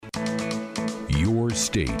Your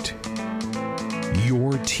state,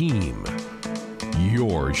 your team,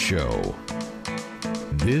 your show.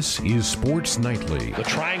 This is Sports Nightly. The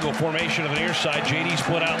triangle formation of the near side. JD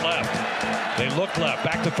split out left. They look left.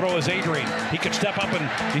 Back to throw is Adrian. He could step up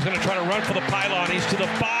and he's going to try to run for the pylon. He's to the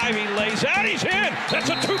 5. He lays out. He's in. That's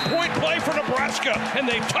a 2-point play for Nebraska. And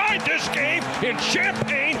they've tied this game in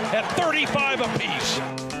Champaign at 35 apiece.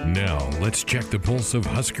 Now, let's check the pulse of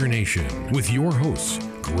Husker Nation with your hosts,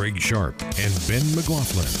 Greg Sharp and Ben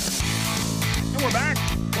McLaughlin. And we're back.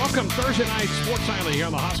 Welcome Thursday night Sports Nightly here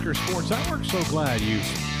on the Husker Sports Network. So glad you've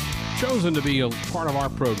chosen to be a part of our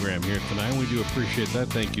program here tonight. We do appreciate that.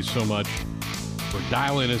 Thank you so much for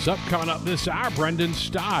dialing us up. Coming up this hour, Brendan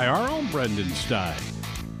Stye, our own Brendan Stye,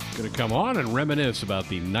 going to come on and reminisce about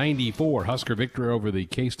the 94 Husker victory over the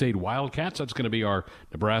K-State Wildcats. That's going to be our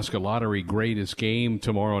Nebraska Lottery greatest game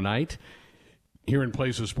tomorrow night here in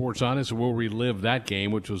Place of Sports Honest. We'll relive that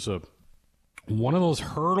game, which was one of those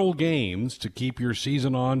hurdle games to keep your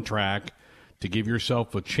season on track, to give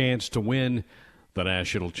yourself a chance to win the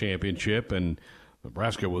national championship. And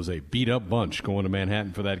Nebraska was a beat-up bunch going to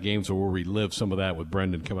Manhattan for that game, so we'll relive some of that with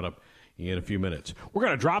Brendan coming up in a few minutes. We're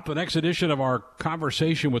going to drop the next edition of our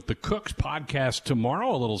Conversation with the Cooks podcast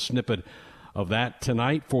tomorrow, a little snippet of that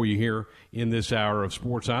tonight for you here in this hour of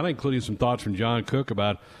Sports On, including some thoughts from John Cook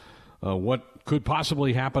about what could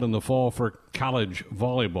possibly happen in the fall for college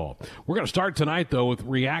volleyball. We're going to start tonight, though, with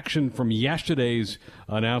reaction from yesterday's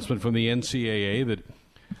announcement from the NCAA that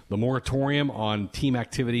the moratorium on team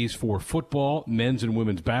activities for football, men's and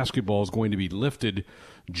women's basketball is going to be lifted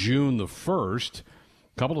June the 1st.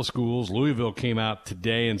 A couple of schools, Louisville came out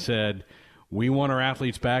today and said, we want our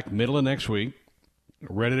athletes back middle of next week,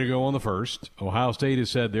 ready to go on the 1st. Ohio State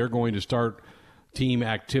has said they're going to start team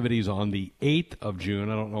activities on the 8th of June.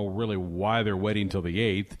 I don't know really why they're waiting until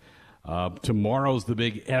the 8th. Tomorrow's the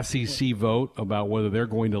big SEC vote about whether they're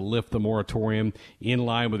going to lift the moratorium in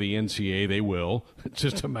line with the NCAA. They will. It's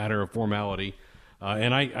just a matter of formality.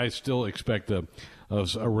 And I still expect a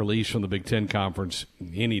release from the Big Ten Conference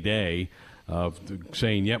any day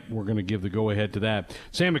saying, yep, we're going to give the go-ahead to that.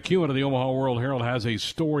 Sam McEwen of the Omaha World-Herald has a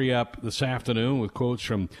story up this afternoon with quotes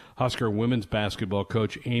from Husker women's basketball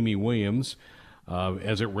coach Amy Williams.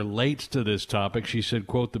 As it relates to this topic, she said,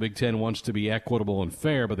 quote, the Big Ten wants to be equitable and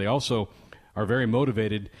fair, but they also are very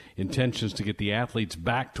motivated intentions to get the athletes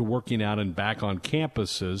back to working out and back on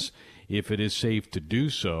campuses if it is safe to do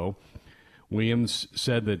so. Williams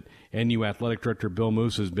said that NU Athletic Director Bill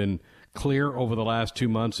Moose has been clear over the last 2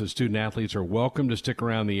 months that student athletes are welcome to stick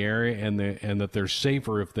around the area and that they're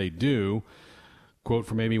safer if they do. Quote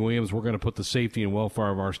from Amy Williams, we're going to put the safety and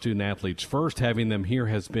welfare of our student athletes first. Having them here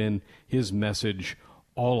has been his message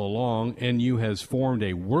all along. NU has formed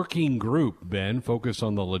a working group, Ben, focused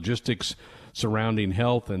on the logistics surrounding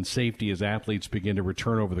health and safety as athletes begin to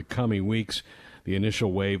return over the coming weeks. The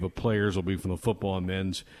initial wave of players will be from the football and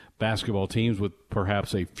men's basketball teams with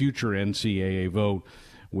perhaps a future NCAA vote,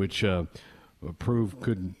 which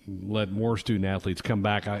could let more student athletes come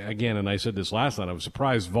back. And I said this last night, I was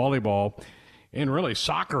surprised volleyball and really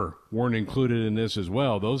soccer weren't included in this as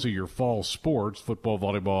well. Those are your fall sports, football,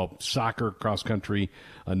 volleyball, soccer, cross country,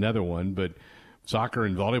 another one. But soccer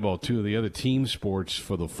and volleyball, two of the other team sports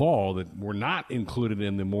for the fall that were not included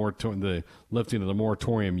in the lifting of the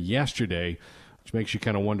moratorium yesterday, which makes you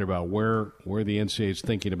kind of wonder about where the NCAA is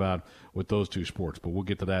thinking about with those two sports. But we'll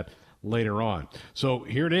get to that later on. So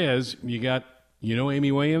here it is. You got,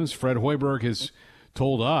 Amy Williams. Fred Hoiberg has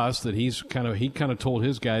told us that he kind of told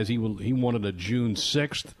his guys he wanted a June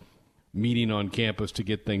 6th meeting on campus to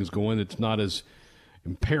get things going. It's not as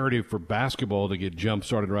imperative for basketball to get jump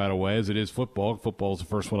started right away as it is football. Football is the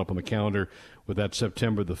first one up on the calendar with that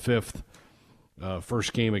September the 5th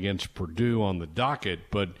first game against Purdue on the docket.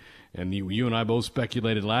 And you and I both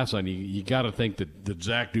speculated last night, you got to think that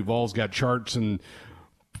Zach Duval's got charts and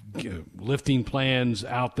lifting plans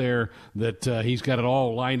out there, that he's got it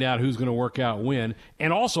all lined out, who's going to work out when.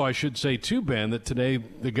 And also, I should say, too, Ben, that today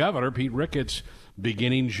the governor, Pete Ricketts,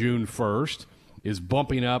 beginning June 1st, is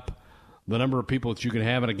bumping up the number of people that you can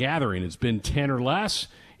have at a gathering. It's been 10 or less.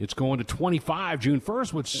 It's going to 25 June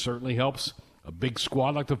 1st, which certainly helps a big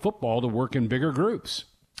squad like the football to work in bigger groups.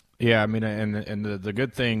 Yeah, I mean, and the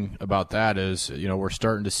good thing about that is, we're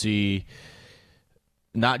starting to see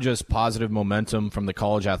not just positive momentum from the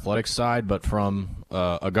college athletics side, but from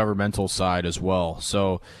a governmental side as well.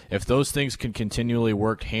 So if those things can continually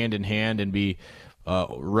work hand in hand and be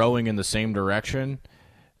rowing in the same direction,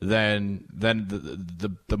 then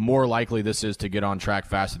the more likely this is to get on track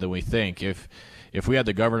faster than we think. If we had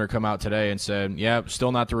the governor come out today and said, yeah,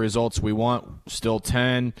 still not the results we want, still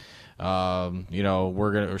 10,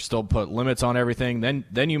 we're still put limits on everything.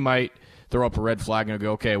 Then you might throw up a red flag and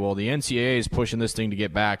go, okay, well, the NCAA is pushing this thing to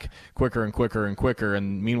get back quicker and quicker and quicker,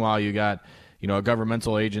 and meanwhile you got a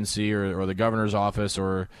governmental agency or the governor's office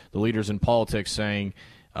or the leaders in politics saying,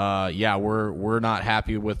 we're not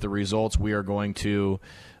happy with the results. We are going to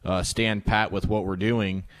stand pat with what we're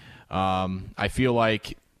doing. I feel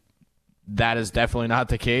like that is definitely not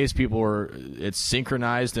the case. It's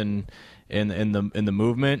synchronized in the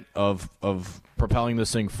movement of propelling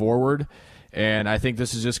this thing forward. And I think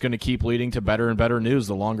this is just going to keep leading to better and better news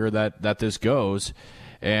the longer that this goes.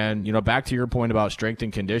 And, back to your point about strength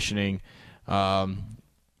and conditioning, I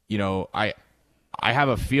have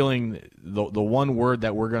a feeling the one word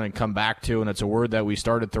that we're going to come back to, and it's a word that we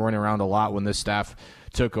started throwing around a lot when this staff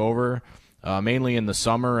took over, mainly in the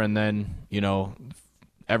summer, and then,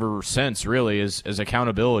 ever since really is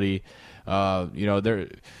accountability.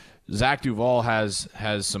 Zach Duval has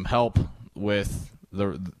some help with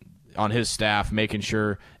on his staff, making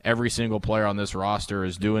sure every single player on this roster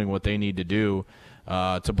is doing what they need to do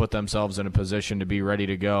to put themselves in a position to be ready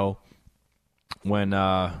to go when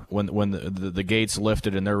the gates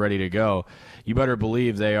lifted and they're ready to go. You better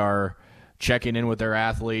believe they are checking in with their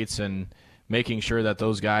athletes and making sure that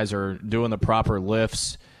those guys are doing the proper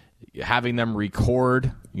lifts, having them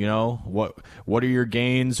record, what are your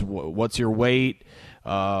gains, what's your weight,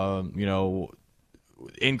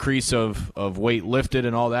 increase of weight lifted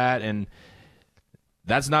and all that. And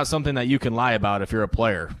that's not something that you can lie about if you're a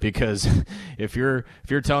player, because if you're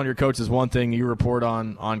telling your coaches one thing, you report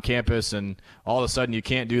on campus, and all of a sudden you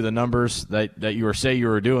can't do the numbers that you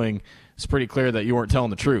were doing, it's pretty clear that you weren't telling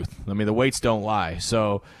the truth. I mean, the weights don't lie.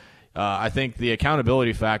 So I think the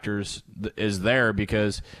accountability factors is there,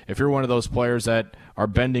 because if you're one of those players that are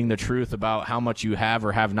bending the truth about how much you have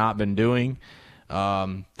or have not been doing,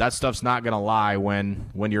 that stuff's not going to lie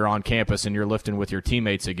when you're on campus and you're lifting with your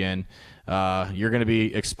teammates again. You're going to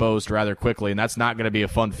be exposed rather quickly, and that's not going to be a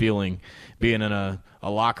fun feeling, being in a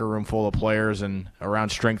locker room full of players and around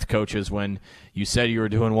strength coaches when you said you were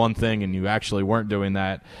doing one thing and you actually weren't doing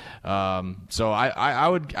that. So I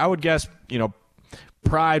would guess,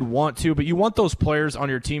 pride want to, but you want those players on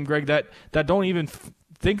your team, Greg, that don't even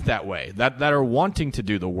think that way, that are wanting to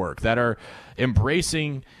do the work, that are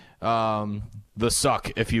embracing the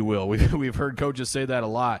suck, if you will. We've heard coaches say that a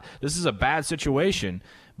lot. This is a bad situation,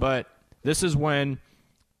 but this is when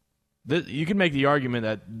you can make the argument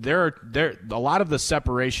that there a lot of the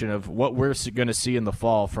separation of what we're going to see in the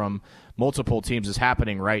fall from multiple teams is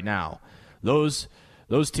happening right now. Those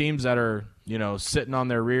teams that are sitting on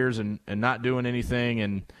their rears and not doing anything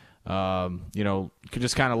and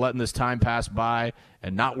just kind of letting this time pass by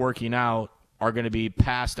and not working out are going to be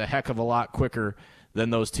passed a heck of a lot quicker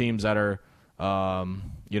than those teams that are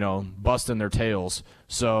busting their tails.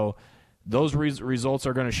 So those results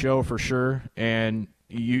are going to show for sure, and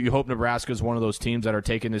you hope Nebraska is one of those teams that are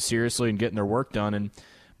taking this seriously and getting their work done, and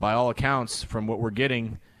by all accounts, from what we're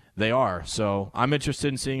getting, they are. So I'm interested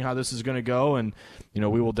in seeing how this is going to go, and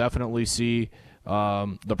we will definitely see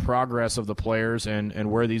the progress of the players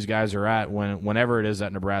and where these guys are at whenever it is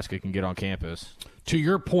that Nebraska can get on campus. To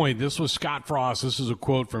your point, this was Scott Frost. This is a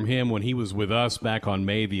quote from him when he was with us back on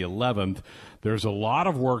May the 11th. There's a lot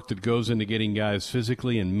of work that goes into getting guys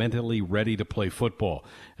physically and mentally ready to play football.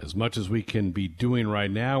 As much as we can be doing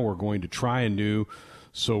right now, we're going to try and do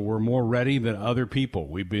so we're more ready than other people.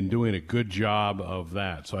 We've been doing a good job of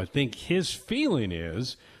that. So I think his feeling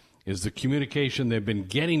is the communication they've been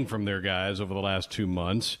getting from their guys over the last 2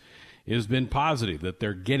 months has been positive, that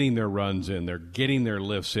they're getting their runs in, they're getting their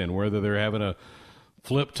lifts in, whether they're having to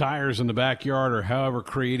flip tires in the backyard or however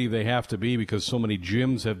creative they have to be because so many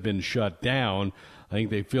gyms have been shut down. I think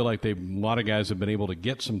they feel like a lot of guys have been able to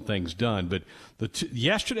get some things done. But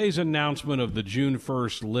yesterday's announcement of the June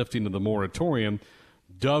 1st lifting of the moratorium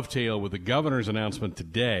dovetail with the governor's announcement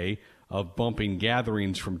today of bumping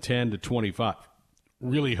gatherings from 10 to 25.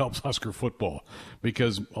 Really helps Husker football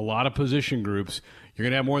because a lot of position groups, you're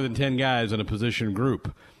going to have more than 10 guys in a position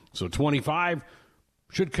group. So 25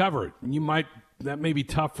 should cover it. That may be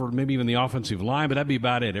tough for maybe even the offensive line, but that'd be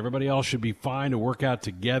about it. Everybody else should be fine to work out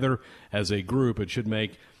together as a group. It should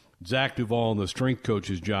make Zach Duval and the strength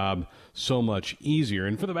coach's job so much easier.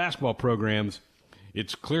 And for the basketball programs,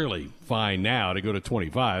 it's clearly fine now to go to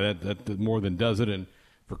 25. That more than does it. And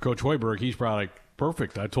for Coach Hoiberg, he's probably like,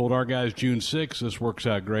 perfect. I told our guys June 6th, this works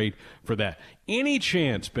out great for that. Any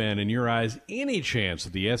chance, Ben, in your eyes, any chance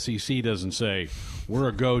that the SEC doesn't say, we're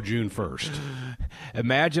a go June 1st?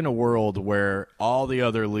 Imagine a world where all the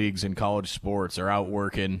other leagues in college sports are out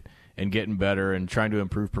working and getting better and trying to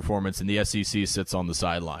improve performance, and the SEC sits on the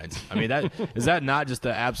sidelines. I mean, that is that not just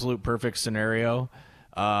the absolute perfect scenario?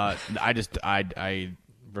 I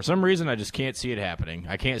for some reason I just can't see it happening.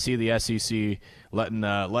 I can't see the SEC letting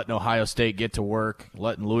Ohio State get to work,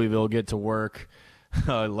 letting Louisville get to work,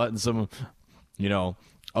 letting some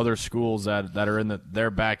other schools that are in their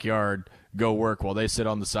backyard go work while they sit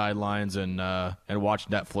on the sidelines and watch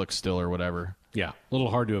Netflix still or whatever. Yeah, a little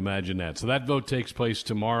hard to imagine that. So that vote takes place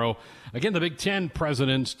tomorrow. Again, the Big Ten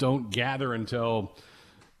presidents don't gather until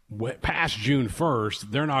past June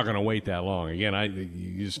 1st. They're not going to wait that long. Again,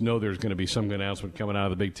 you just know there's going to be some announcement coming out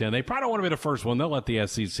of the Big Ten. They probably don't want to be the first one. They'll let the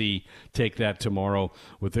SEC take that tomorrow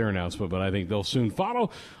with their announcement, but I think they'll soon follow.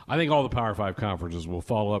 I think all the Power 5 conferences will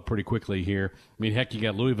follow up pretty quickly here. I mean, heck, you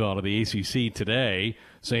got Louisville out of the ACC today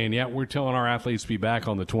saying, yeah, we're telling our athletes to be back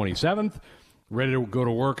on the 27th, ready to go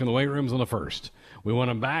to work in the weight rooms on the 1st. We want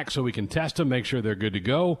them back so we can test them, make sure they're good to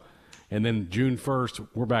go. And then June 1st,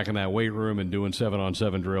 we're back in that weight room and doing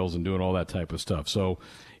 7-on-7 drills and doing all that type of stuff. So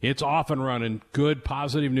it's off and running. Good,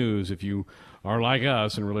 positive news if you are like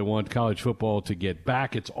us and really want college football to get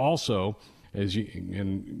back. It's also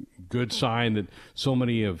and good sign that so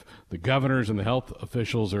many of the governors and the health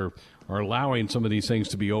officials are allowing some of these things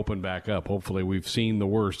to be opened back up. Hopefully we've seen the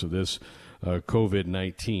worst of this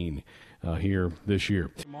COVID-19 here this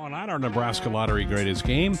year. Tomorrow night, our Nebraska Lottery Greatest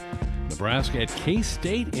Game. Nebraska at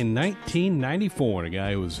K-State in 1994. And a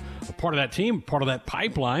guy who was a part of that team, part of that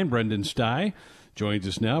pipeline, Brendan Stye, joins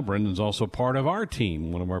us now. Brendan's also part of our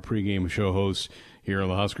team, one of our pregame show hosts here on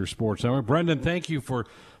the Husker Sports Network. Brendan, thank you for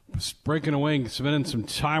breaking away and spending some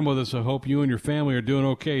time with us. I hope you and your family are doing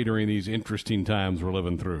okay during these interesting times we're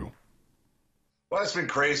living through. Well, it's been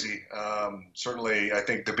crazy. Certainly, I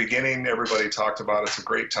think the beginning, everybody talked about it's a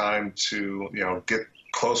great time to, get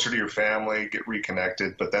closer to your family, get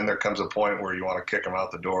reconnected. But then there comes a point where you want to kick them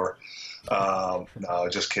out the door. No,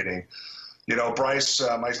 just kidding. Bryce,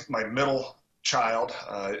 my middle child,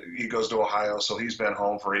 he goes to Ohio, so he's been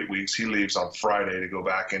home for 8 weeks. He leaves on Friday to go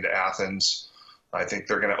back into Athens. I think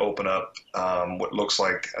they're going to open up what looks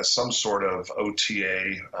like some sort of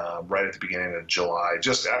OTA right at the beginning of July.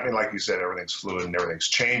 Like you said, everything's fluid and everything's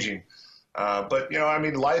changing. But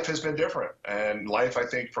life has been different. And life, I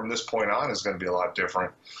think, from this point on is going to be a lot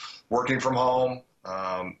different. Working from home,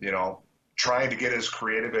 trying to get as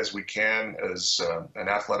creative as we can as an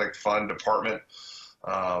athletic fund department.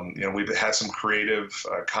 We've had some creative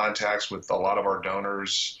contacts with a lot of our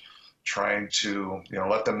donors, trying to,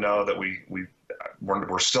 let them know that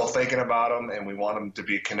we're still thinking about them and we want them to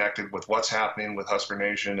be connected with what's happening with Husker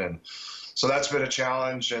Nation. And so that's been a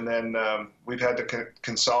challenge. And then we've had to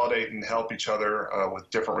consolidate and help each other with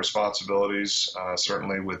different responsibilities,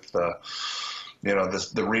 certainly with the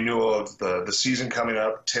renewal of the season coming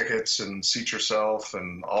up, tickets and seat yourself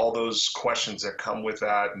and all those questions that come with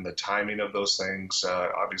that and the timing of those things,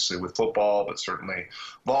 obviously with football, but certainly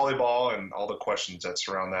volleyball and all the questions that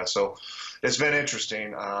surround that. So it's been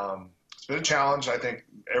interesting. It's been a challenge. I think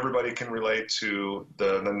everybody can relate to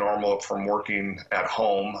the normal from working at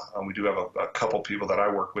home. We do have a couple people that I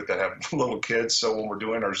work with that have little kids. So when we're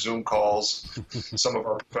doing our Zoom calls, some of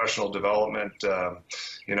our professional development,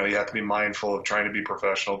 you have to be mindful of trying to be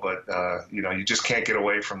professional, but, you just can't get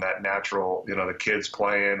away from that natural, the kids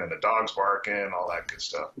playing and the dogs barking, all that good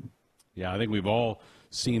stuff. Yeah, I think we've all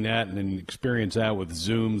seen that and experienced that with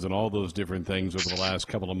Zooms and all those different things over the last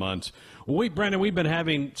couple of months. Well, Brendan, we've been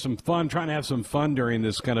having some fun, trying to have some fun during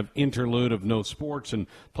this kind of interlude of no sports and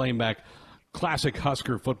playing back classic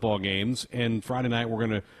Husker football games. And Friday night we're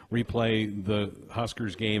going to replay the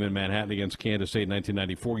Huskers game in Manhattan against Kansas State in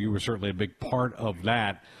 1994. You were certainly a big part of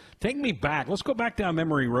that. Take me back. Let's go back down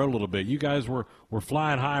memory road a little bit. You guys were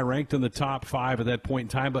flying high, ranked in the top 5 at that point in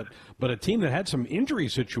time, but a team that had some injury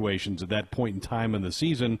situations at that point in time in the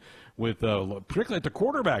season with particularly at the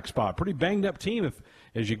quarterback spot. Pretty banged up team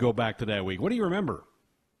as you go back to that week. What do you remember?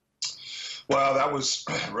 Well, that was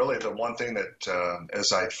really the one thing that,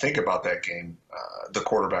 as I think about that game, the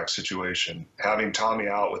quarterback situation, having Tommy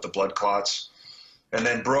out with the blood clots, and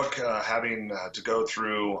then Brooke having to go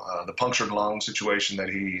through the punctured lung situation that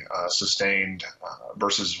he sustained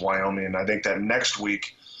versus Wyoming. And I think that next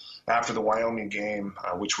week after the Wyoming game,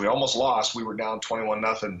 which we almost lost, we were down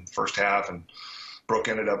 21-0 first half, and Brooke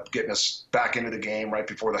ended up getting us back into the game right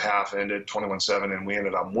before the half ended, 21-7, and we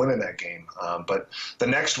ended up winning that game. But the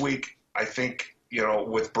next week, I think,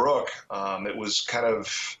 with Brooke, it was kind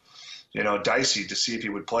of, dicey to see if he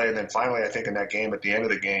would play. And then finally, I think in that game, at the end of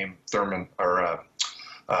the game,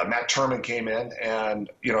 Matt Turman came in, and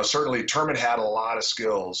certainly Turman had a lot of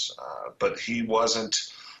skills, but he wasn't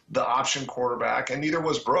the option quarterback, and neither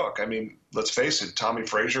was Brooke. I mean, let's face it, Tommy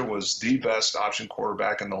Frazier was the best option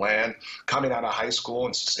quarterback in the land coming out of high school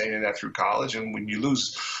and sustaining that through college. And when you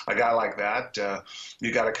lose a guy like that,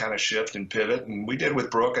 you got to kind of shift and pivot. And we did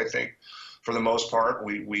with Brooke, I think. For the most part,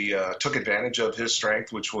 we took advantage of his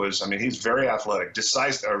strength, which was, I mean, he's very athletic,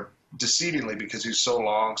 deceivingly because he's so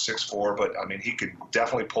long, 6'4", but I mean, he could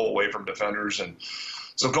definitely pull away from defenders. And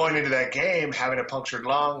so going into that game, having a punctured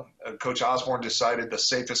lung, Coach Osborne decided the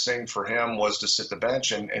safest thing for him was to sit the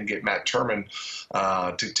bench and get Matt Turman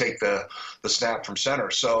to take the snap from center.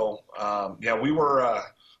 So, yeah, we're a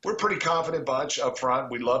pretty confident bunch up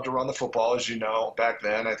front. We love to run the football, as you know. Back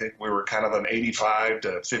then, I think we were kind of an 85 to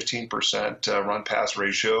 15% run-pass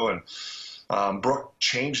ratio, and Brooke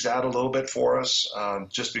changed that a little bit for us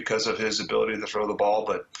just because of his ability to throw the ball.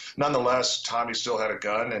 But nonetheless, Tommy still had a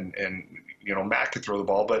gun, and you know, Matt could throw the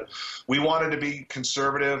ball. But we wanted to be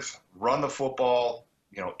conservative, run the football,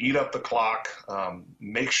 you know, eat up the clock,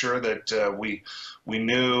 make sure that we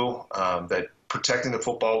knew that protecting the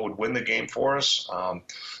football would win the game for us.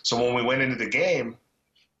 So when we went into the game,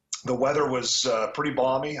 the weather was pretty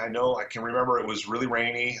balmy. I can remember it was really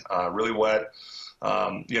rainy, really wet.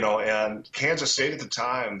 You know, and Kansas State at the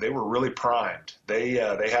time, they were really primed. They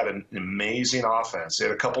had an amazing offense. They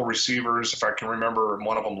had a couple receivers, if I can remember,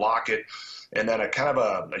 one of them Lockett, and then a kind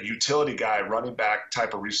of a utility guy, running back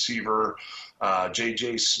type of receiver,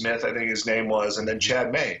 J.J. Smith, I think his name was, and then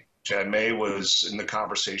Chad May. Chad May was in the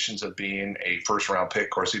conversations of being a first-round pick. Of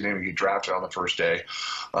course, he didn't even get drafted on the first day,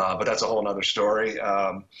 but that's a whole other story.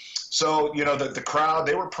 So, you know, the crowd,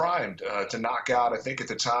 they were primed to knock out. I think at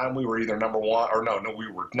the time we were either number one or no,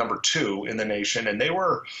 we were number 2 in the nation, and they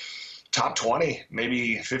were top 20,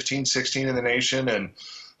 maybe 15, 16 in the nation. And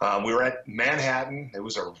we were at Manhattan. It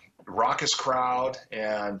was a raucous crowd,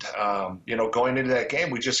 and you know, going into that game,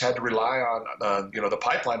 we just had to rely on you know, the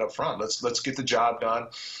pipeline up front. Let's get the job done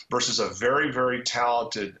versus a very, very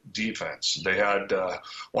talented defense. They had I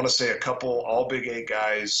want to say a couple all Big 8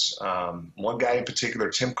 guys. One guy in particular,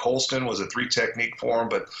 Tim Colston, was a 3 technique for him,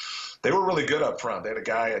 but they were really good up front. They had a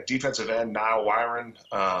guy at defensive end, Niall Wyron.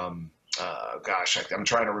 Gosh, I'm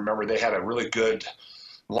trying to remember. They had a really good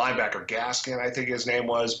linebacker, Gaskin, I think his name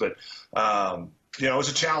was, but you know, it was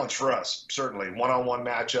a challenge for us, certainly. One-on-one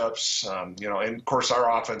matchups, you know, and of course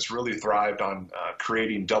our offense really thrived on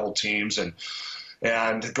creating double teams. And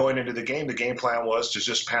going into the game plan was to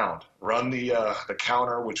just pound, run the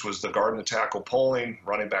counter, which was the guard and the tackle pulling,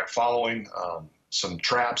 running back following, some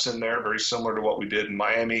traps in there, very similar to what we did in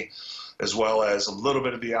Miami, as well as a little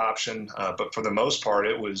bit of the option. But for the most part,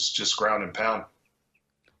 it was just ground and pound.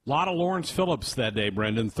 A lot of Lawrence Phillips that day,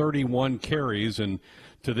 Brendan, 31 carries, and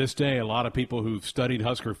to this day, a lot of people who've studied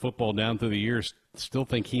Husker football down through the years still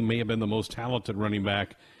think he may have been the most talented running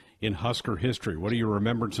back in Husker history. What are your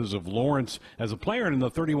remembrances of Lawrence as a player and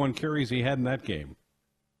the 31 carries he had in that game?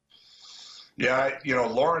 Yeah, you know,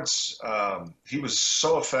 Lawrence, he was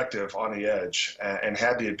so effective on the edge and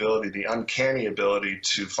had the ability, the uncanny ability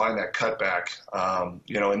to find that cutback.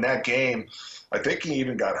 You know, in that game, I think he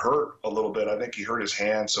even got hurt a little bit. I think he hurt his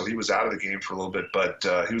hand, so he was out of the game for a little bit. But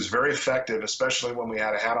he was very effective, especially when we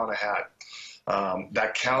had a hat on a hat.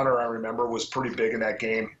 That counter, I remember, was pretty big in that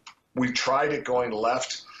game. We tried it going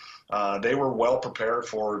left. They were well prepared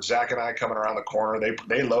for it. Zach and I coming around the corner.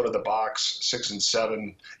 They loaded the box, 6 and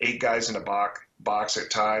 7, 8 guys in the box at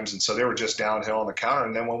times, and so they were just downhill on the counter.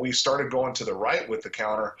 And then when we started going to the right with the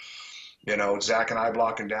counter, you know, Zach and I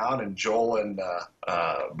blocking down, and Joel and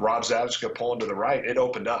Rob Zadishka pulling to the right, it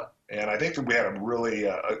opened up. And I think that we had a really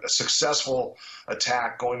a successful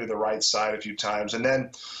attack going to the right side a few times. And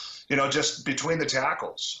then, you know, just between the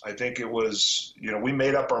tackles, I think it was, you know, we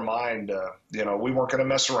made up our mind, you know, we weren't going to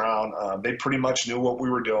mess around. They pretty much knew what we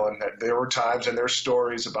were doing. There were times in their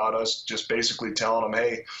stories about us just basically telling them,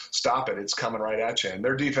 hey, stop it, it's coming right at you. And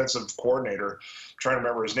their defensive coordinator, I'm trying to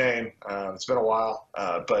remember his name, it's been a while,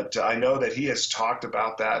 but I know that he has talked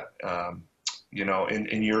about that, you know,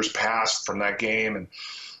 in years past from that game. And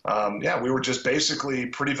yeah, we were just basically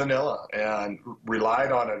pretty vanilla and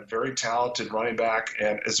relied on a very talented running back,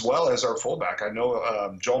 and as well as our fullback. I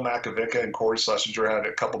know Joel Makovicka and Corey Schlesinger had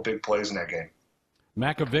a couple big plays in that game.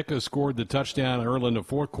 Makovicka scored the touchdown early in the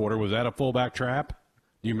fourth quarter. Was that a fullback trap?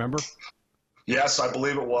 Do you remember? Yes, I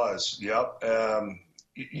believe it was. Yep.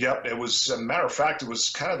 Yep, it was, a matter of fact, it was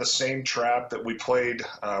kind of the same trap that we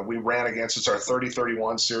ran against. It's our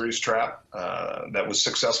 30-31 series trap that was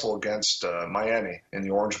successful against Miami in the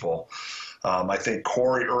Orange Bowl. I think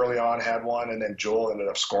Corey early on had one, and then Joel ended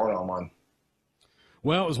up scoring on one.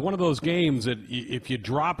 Well, it was one of those games that if you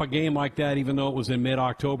drop a game like that, even though it was in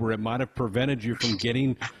mid-October, it might have prevented you from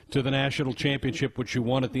getting to the national championship, which you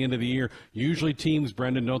won at the end of the year. Usually teams,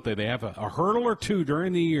 Brendan, don't they? They have a hurdle or two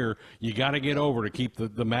during the year you got to get over to keep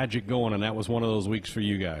the magic going, and that was one of those weeks for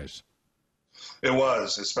you guys. It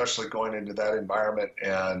was, especially going into that environment.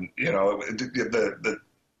 And, the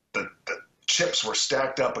chips were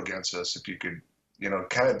stacked up against us. If you could,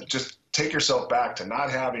 kind of just take yourself back to not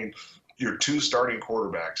having your two starting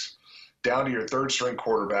quarterbacks down to your third string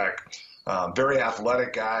quarterback, very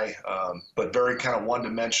athletic guy, but very kind of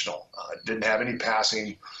one-dimensional. Didn't have any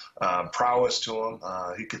passing prowess to him.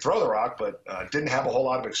 He could throw the rock, but didn't have a whole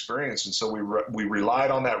lot of experience. And so we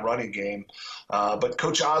relied on that running game. But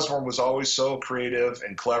Coach Osborne was always so creative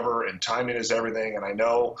and clever, and timing is everything. And I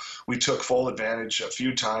know we took full advantage a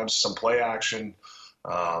few times, some play action.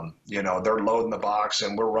 They're loading the box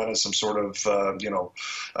and we're running some sort of,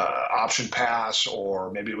 option pass, or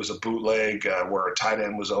maybe it was a bootleg where a tight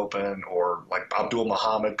end was open, or like Abdul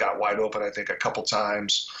Muhammad got wide open, I think, a couple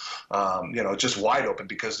times, just wide open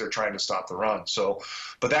because they're trying to stop the run. So,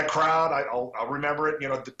 but that crowd, I'll remember it,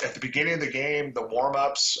 at the beginning of the game, the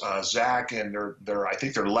warm-ups, Zach and I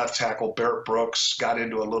think their left tackle, Barrett Brooks, got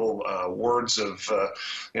into a little words of,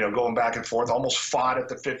 going back and forth, almost fought at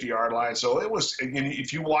the 50-yard line. So it was,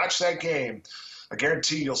 if you watch that game, I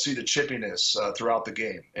guarantee you'll see the chippiness throughout the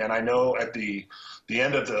game. And I know at the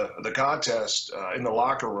end of the contest in the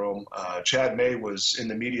locker room, Chad May was in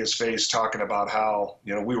the media's face talking about how,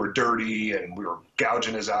 we were dirty and we were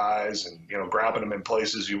gouging his eyes and, grabbing him in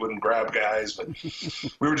places you wouldn't grab guys. But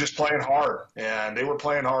we were just playing hard, and they were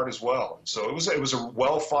playing hard as well. So it was a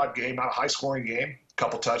well-fought game, not a high-scoring game, a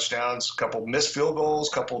couple touchdowns, a couple missed field goals,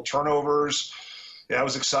 a couple turnovers. Yeah, it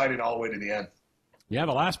was exciting all the way to the end. Yeah,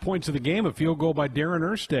 the last points of the game, a field goal by Darren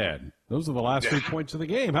Erstad. Those are the last 3 points of the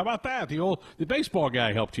game. How about that? The baseball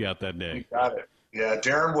guy helped you out that day. Got it. Yeah,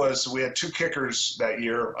 we had two kickers that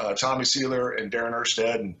year, Tommy Sealer and Darren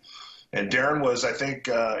Erstad. And Darren was, I think,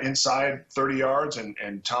 inside 30 yards,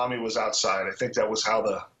 and Tommy was outside. I think that was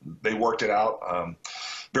how they worked it out.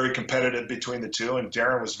 Very competitive between the two, and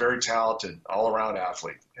Darren was very talented, all-around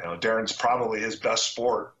athlete. Darren's probably his best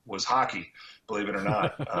sport was hockey, believe it or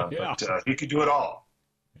not. Yeah. But he could do it all.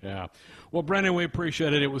 Yeah. Well, Brendan, we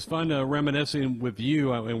appreciate it. It was fun reminiscing with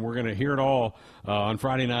you, and we're going to hear it all on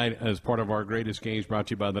Friday night as part of our greatest games brought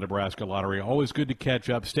to you by the Nebraska Lottery. Always good to catch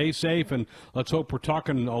up. Stay safe, and let's hope we're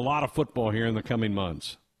talking a lot of football here in the coming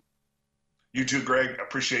months. You too, Greg.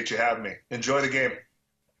 Appreciate you having me. Enjoy the game.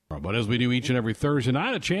 But as we do each and every Thursday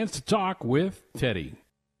night, a chance to talk with Teddy.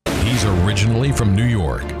 He's originally from New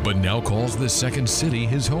York, but now calls the second city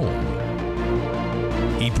his home.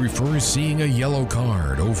 He prefers seeing a yellow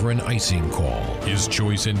card over an icing call. His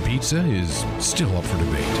choice in pizza is still up for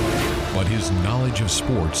debate, but his knowledge of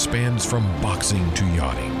sports spans from boxing to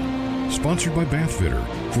yachting. Sponsored by Bathfitter.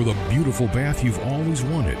 For the beautiful bath you've always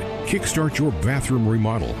wanted, kickstart your bathroom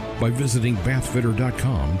remodel by visiting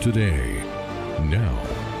bathfitter.com today. Now,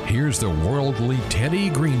 here's the worldly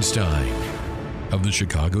Teddy Greenstein of the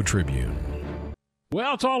Chicago Tribune.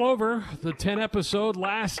 Well, it's all over. The 10-episode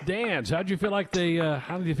Last Dance. How did you feel like they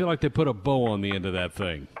put a bow on the end of that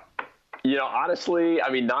thing? Honestly,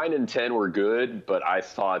 9 and 10 were good, but I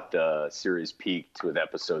thought the series peaked with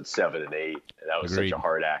episode 7 and 8. That was Agreed. such a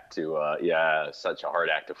hard act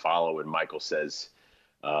to follow. When Michael says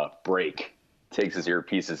break, takes his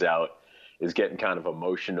earpieces out, is getting kind of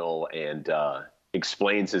emotional and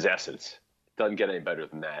explains his essence. Doesn't get any better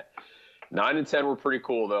than that. 9 and 10 were pretty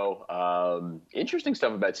cool, though. Interesting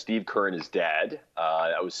stuff about Steve Kerr and his dad.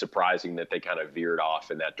 That was surprising that they kind of veered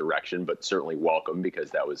off in that direction, but certainly welcome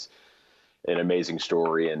because that was an amazing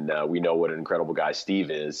story, and we know what an incredible guy Steve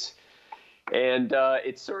is. And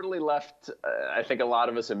it certainly left, I think, a lot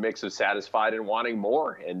of us a mix of satisfied and wanting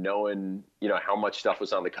more, and knowing, how much stuff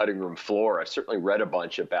was on the cutting room floor. I certainly read a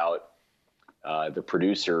bunch about the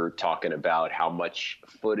producer talking about how much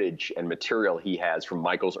footage and material he has from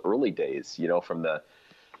Michael's early days, from the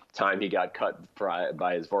time he got cut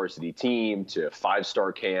by his varsity team to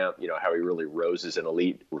 5-star camp, how he really rose as an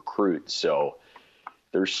elite recruit. So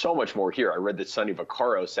there's so much more here. I read that Sonny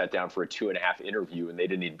Vaccaro sat down for a 2.5 interview and they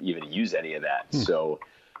didn't even use any of that. So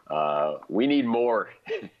we need more,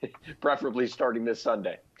 preferably starting this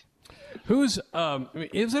Sunday.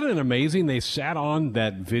 Isn't it amazing they sat on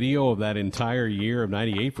that video of that entire year of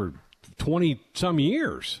 98 for 20-some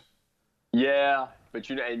years? Yeah, but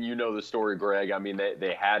you know the story, Greg.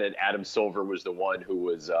 They had it. Adam Silver was the one who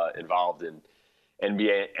was involved in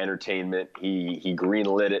NBA entertainment. He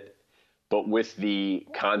greenlit it, but with the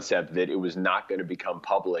concept that it was not going to become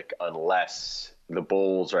public unless the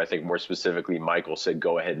Bulls, or I think more specifically Michael, said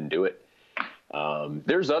go ahead and do it.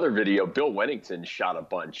 There's other video. Bill Wennington shot a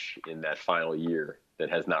bunch in that final year that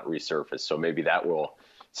has not resurfaced, so maybe that will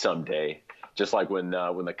someday. Just like when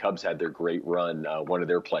the Cubs had their great run, one of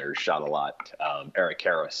their players shot a lot, Eric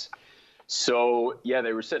Harris. So, yeah,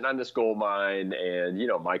 they were sitting on this gold mine, and,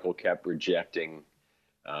 Michael kept rejecting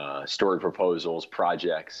story proposals,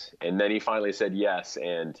 projects, and then he finally said yes,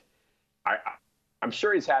 and I'm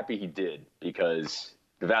sure he's happy he did, because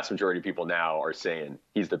the vast majority of people now are saying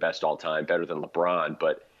he's the best all time, better than LeBron.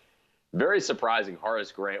 But very surprising,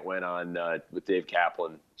 Horace Grant went on with Dave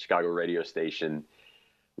Kaplan, Chicago radio station,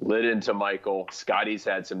 lit into Michael. Scotty's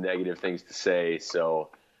had some negative things to say,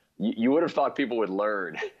 so you would have thought people would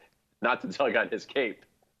learn not to tug on his cape.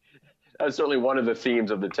 That was certainly one of the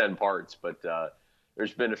themes of the 10 parts, but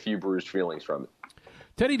there's been a few bruised feelings from it.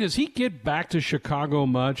 Teddy, does he get back to Chicago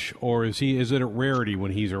much, or is it a rarity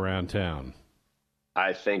when he's around town?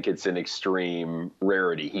 I think it's an extreme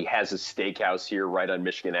rarity. He has a steakhouse here right on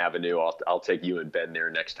Michigan Avenue. I'll take you and Ben there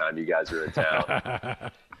next time you guys are in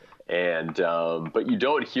town. And but you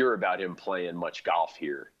don't hear about him playing much golf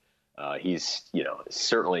here. He's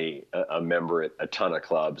certainly a member at a ton of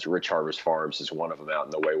clubs. Rich Harvest Farms is one of them out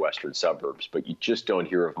in the way western suburbs. But you just don't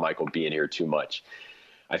hear of Michael being here too much.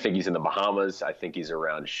 I think he's in the Bahamas. I think he's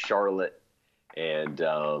around Charlotte, and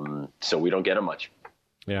so we don't get him much.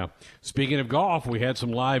 Yeah. Speaking of golf, we had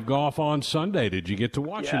some live golf on Sunday. Did you get to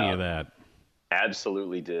watch any of that?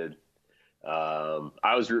 Absolutely did.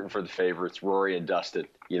 I was rooting for the favorites, Rory and Dustin.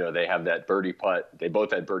 They have that birdie putt. They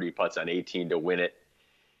both had birdie putts on 18 to win it.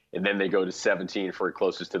 And then they go to 17 for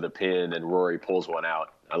closest to the pin, and Rory pulls one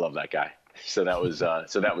out. I love that guy. So that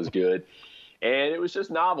was good. And it was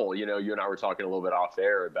just novel. You and I were talking a little bit off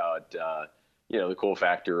air about, the cool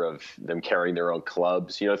factor of them carrying their own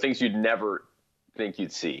clubs, things you'd never think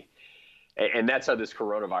you'd see. And that's how this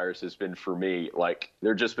coronavirus has been for me. Like,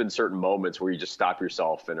 there have just been certain moments where you just stop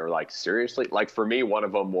yourself and are like, seriously? Like, for me, one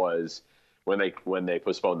of them was when they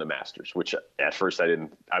postponed the Masters, which at first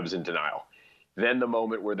I was in denial. Then the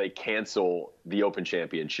moment where they cancel the Open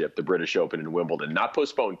Championship, the British Open in Wimbledon, not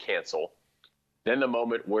postpone, cancel. Then the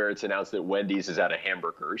moment where it's announced that Wendy's is out of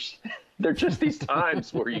hamburgers. They're just these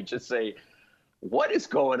times where you just say, what is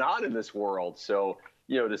going on in this world? So,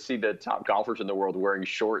 to see the top golfers in the world wearing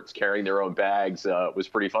shorts, carrying their own bags, was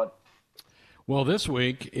pretty fun. Well, this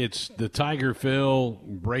week, it's the Tiger Phil,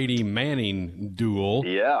 Brady Manning duel.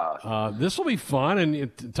 Yeah. This will be fun,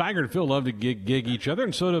 and Tiger and Phil love to gig each other,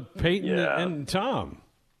 and so do Peyton and Tom.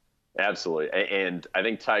 Absolutely. And I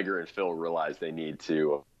think Tiger and Phil realize they need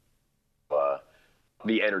to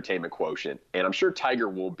the entertainment quotient. And I'm sure Tiger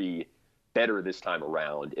will be better this time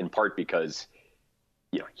around, in part because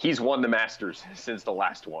he's won the Masters since the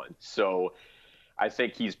last one. So I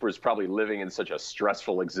think he was probably living in such a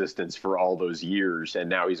stressful existence for all those years. And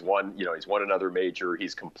now he's won another major.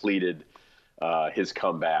 He's completed his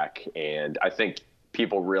comeback. And I think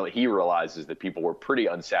he realizes that people were pretty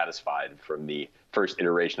unsatisfied from the first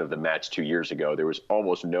iteration of the match 2 years ago. There was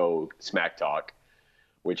almost no smack talk,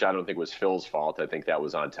 which I don't think was Phil's fault. I think that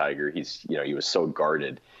was on Tiger. He was so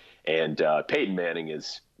guarded. And Peyton Manning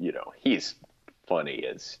is, he's funny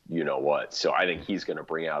as what. So I think he's going to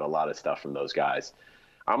bring out a lot of stuff from those guys.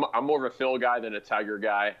 I'm more of a Phil guy than a Tiger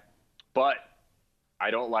guy, but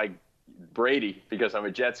I don't like Brady because I'm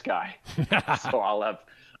a Jets guy. So I'll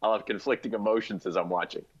have conflicting emotions as I'm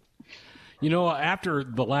watching. After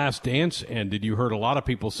The Last Dance ended, you heard a lot of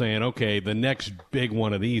people saying, okay, the next big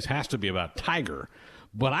one of these has to be about Tiger.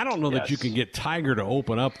 But I don't know that you can get Tiger to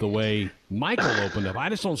open up the way Michael opened up. I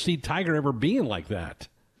just don't see Tiger ever being like that.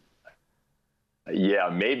 Yeah,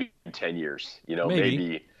 maybe in 10 years.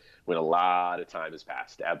 Maybe when a lot of time has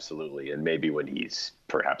passed. Absolutely. And maybe when he's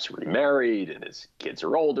perhaps remarried and his kids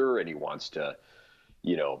are older and he wants to,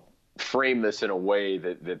 frame this in a way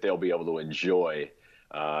that they'll be able to enjoy.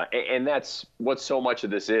 And that's what so much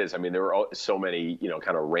of this is. I mean, there are so many,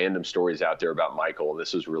 kind of random stories out there about Michael, and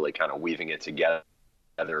this was really kind of weaving it together.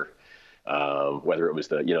 Whether it was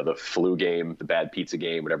the flu game, the bad pizza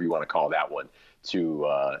game, whatever you want to call that one, to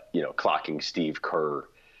clocking Steve Kerr,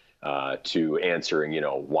 to answering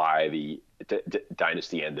why the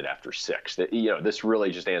dynasty ended after 6. This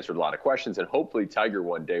really just answered a lot of questions, and hopefully Tiger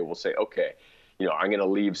one day will say, okay, I'm going to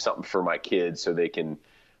leave something for my kids so they can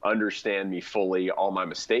understand me fully, all my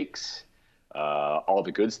mistakes, all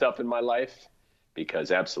the good stuff in my life,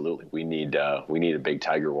 because absolutely we need a big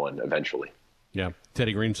Tiger one eventually. Yeah,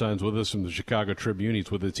 Teddy Greensign's with us from the Chicago Tribune. He's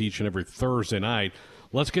with us each and every Thursday night.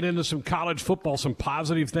 Let's get into some college football, some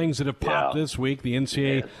positive things that have popped this week. The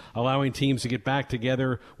NCAA allowing teams to get back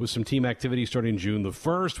together with some team activity starting June the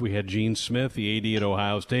 1st. We had Gene Smith, the AD at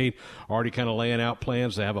Ohio State, already kind of laying out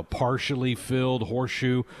plans to have a partially filled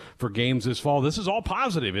horseshoe for games this fall. This is all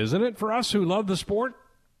positive, isn't it, for us who love the sport?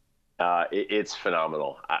 It's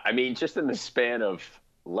phenomenal. I mean, just in the span of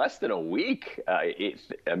less than a week,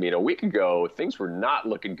 a week ago, things were not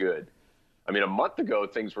looking good. I mean, a month ago,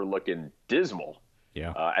 things were looking dismal.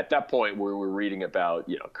 Yeah. At that point, we were reading about,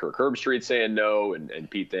 Kirk Herbstreit saying no and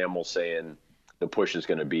Pete Thamel saying the push is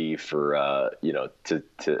going to be for, to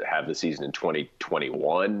have the season in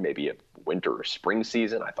 2021, maybe a winter or spring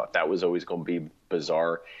season. I thought that was always going to be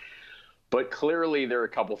bizarre. But clearly there are a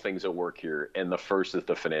couple things at work here. And the first is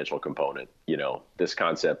the financial component. This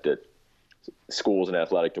concept that schools and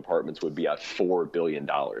athletic departments would be at $4 billion.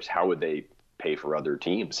 How would they pay for other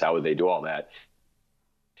teams? How would they do all that?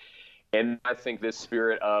 And I think this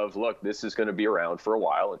spirit of, look, this is going to be around for a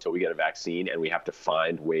while until we get a vaccine, and we have to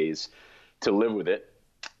find ways to live with it.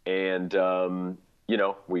 And,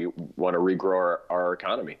 we want to regrow our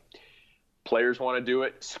economy. Players want to do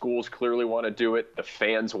it. Schools clearly want to do it. The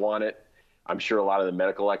fans want it. I'm sure a lot of the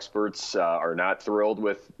medical experts are not thrilled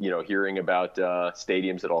with, hearing about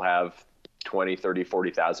stadiums that'll have 20, 30,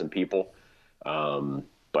 40,000 people.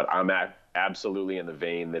 But I'm absolutely in the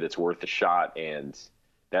vein that it's worth a shot, and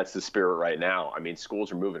that's the spirit right now. I mean, schools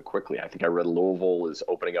are moving quickly. I think I read Louisville is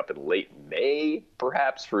opening up in late May,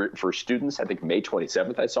 perhaps, for students. I think May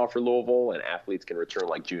 27th I saw for Louisville, and athletes can return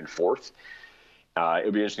like June 4th.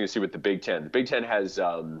 It'll be interesting to see what the Big Ten. The Big Ten has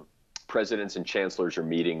presidents and chancellors are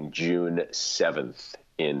meeting June 7th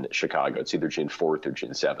in Chicago. It's either June 4th or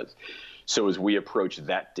June 7th. So as we approach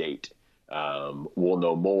that date, we'll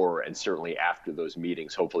know more, and certainly after those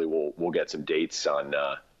meetings, hopefully we'll get some dates on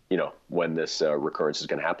when this recurrence is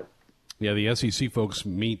going to happen. Yeah, the SEC folks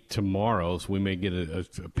meet tomorrow, so we may get a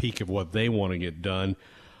peek of what they want to get done.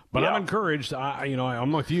 But I'm encouraged.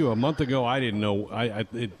 I'm with you. A month ago, I didn't know.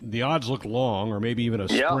 The odds looked long, or maybe even a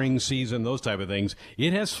spring season, those type of things.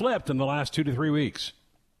 It has flipped in the last 2 to 3 weeks.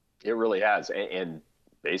 It really has, and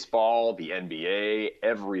baseball, the NBA,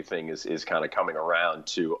 everything is kind of coming around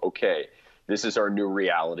to, okay, this is our new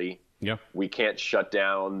reality. Yeah. We can't shut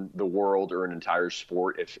down the world or an entire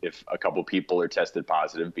sport if a couple people are tested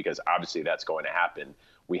positive, because obviously that's going to happen.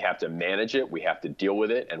 We have to manage it. We have to deal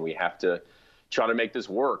with it, and we have to try to make this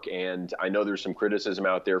work. And I know there's some criticism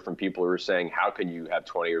out there from people who are saying, how can you have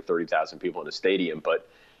 20 or 30,000 people in a stadium? But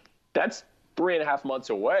that's 3.5 months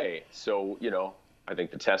away. So, I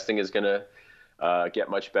think the testing is going to get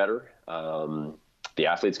much better. The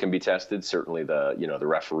athletes can be tested, certainly the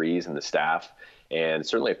referees and the staff. And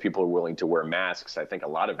certainly if people are willing to wear masks, I think a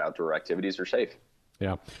lot of outdoor activities are safe.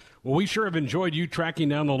 Yeah. Well, we sure have enjoyed you tracking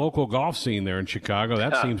down the local golf scene there in Chicago.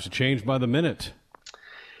 That seems to change by the minute.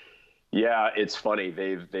 Yeah, it's funny.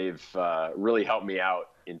 They've really helped me out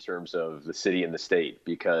in terms of the city and the state,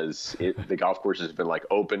 because the golf courses have been like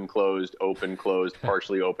open, closed,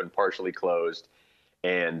 partially open, partially closed.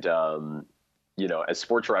 And, as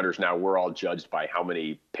sports writers now, we're all judged by how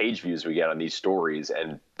many page views we get on these stories,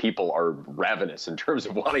 and people are ravenous in terms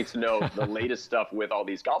of wanting to know the latest stuff with all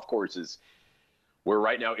these golf courses, where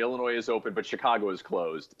right now Illinois is open, but Chicago is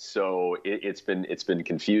closed. So it's been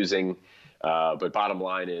confusing. But bottom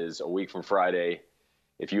line is, a week from Friday,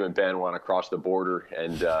 if you and Ben want to cross the border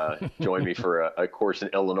and join me for a course in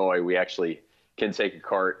Illinois, we actually can take a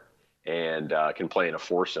cart and can play in a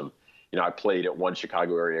foursome. I played at one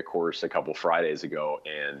Chicago area course a couple Fridays ago,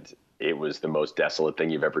 and it was the most desolate thing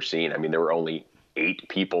you've ever seen. I mean, there were only 8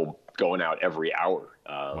 people going out every hour.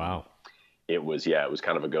 Wow. It was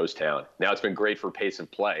kind of a ghost town. Now it's been great for pace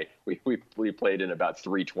of play. We played in about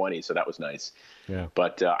 3:20, so that was nice. Yeah.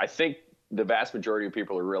 But I think the vast majority of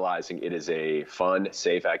people are realizing it is a fun,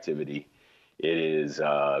 safe activity. It is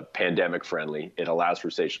pandemic friendly. It allows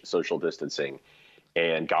for social distancing.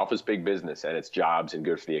 And golf is big business, and it's jobs and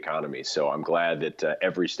good for the economy. So I'm glad that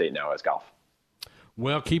every state now has golf.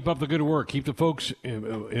 Well, keep up the good work. Keep the folks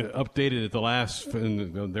updated at the last.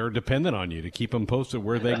 They're dependent on you to keep them posted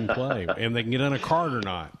where they can play and they can get on a card or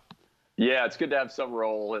not. Yeah, it's good to have some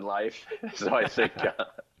role in life. So I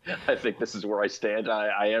think this is where I stand.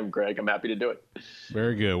 I am, Greg. I'm happy to do it.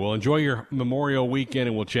 Very good. Well, enjoy your Memorial weekend,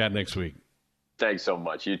 and we'll chat next week. Thanks so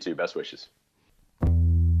much. You too. Best wishes.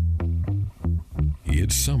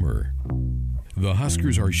 It's summer. The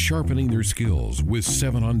Huskers are sharpening their skills with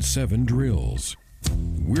 7-on-7 drills.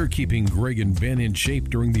 We're keeping Greg and Ben in shape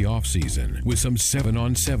during the off-season with some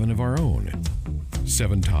 7-on-7 of our own.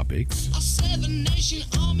 7 topics. A 7-nation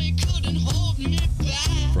army couldn't hold me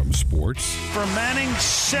back. From sports. From Manning,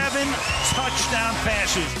 7 touchdown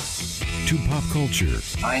passes. To pop culture.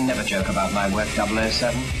 I never joke about my work,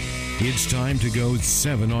 007. It's time to go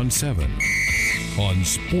 7 on 7 on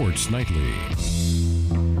Sports Nightly.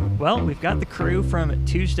 Well, we've got the crew from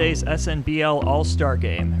Tuesday's SNBL All-Star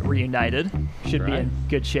Game reunited. Should be in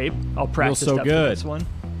good shape. I'll practice so up good. for this one.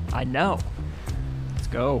 I know. Let's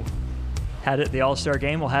go. Had it at the All-Star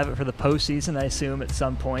Game. We'll have it for the postseason, I assume, at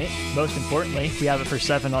some point. Most importantly, we have it for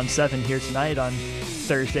 7 on 7 here tonight on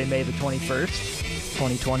Thursday, May the 21st,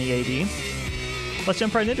 2020 AD. Let's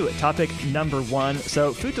jump right into it. Topic number 1.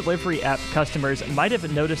 So, food delivery app customers might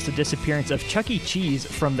have noticed the disappearance of Chuck E. Cheese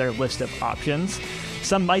from their list of options.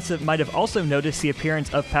 Some might have also noticed the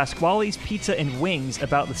appearance of Pasquale's Pizza and Wings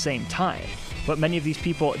about the same time. What many of these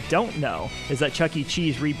people don't know is that Chuck E.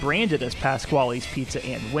 Cheese rebranded as Pasquale's Pizza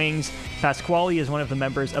and Wings. Pasquale is one of the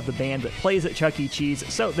members of the band that plays at Chuck E. Cheese,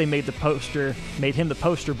 so they made him the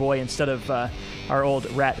poster boy instead of our old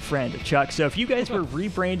rat friend Chuck. So if you guys were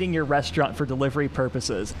rebranding your restaurant for delivery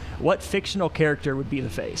purposes, what fictional character would be the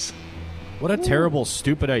face? What a terrible,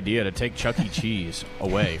 stupid idea to take Chuck E. Cheese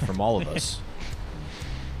away from all of us.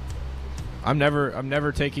 I'm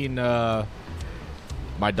never taking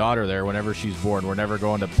my daughter there whenever she's born. We're never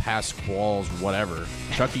going to Pasquale's whatever.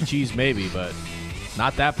 Chuck E. Cheese maybe, but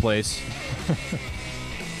not that place.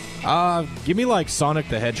 Give me like Sonic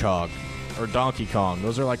the Hedgehog or Donkey Kong.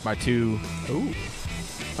 Those are like my two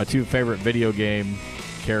favorite video game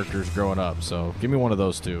characters growing up. So give me one of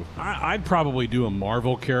those two. I'd probably do a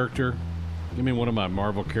Marvel character. Give me one of my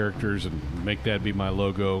Marvel characters and make that be my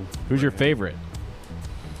logo. Who's your favorite?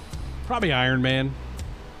 Probably Iron Man.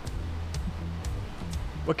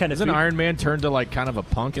 What kind of Isn't food? Iron Man turned to like kind of a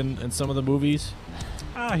punk in some of the movies?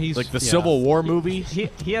 He's like the Civil War movie?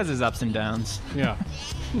 He has his ups and downs. Yeah.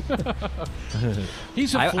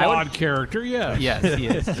 He's a flawed character, yes.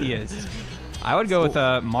 Yes, he is. I would go with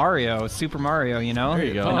Mario, Super Mario, you know? There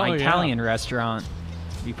you go. An Italian restaurant.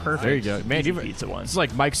 Be perfect. There you go. Man, pizza one. It's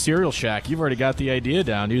like Mike's Cereal Shack. You've already got the idea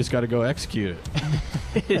down. You just got to go execute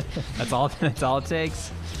it. That's all it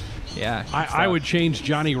takes. Yeah. I would change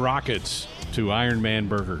Johnny Rockets to Iron Man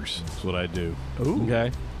burgers. That's what I'd do. Ooh.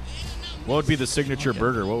 Okay. What would be the signature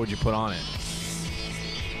burger? What would you put on it?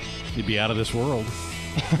 You'd be out of this world.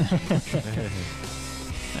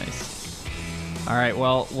 Nice. All right,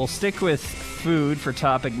 well, we'll stick with food for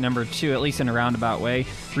topic number 2, at least in a roundabout way.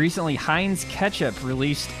 Recently, Heinz Ketchup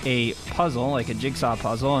released a puzzle, like a jigsaw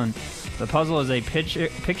puzzle, and the puzzle is a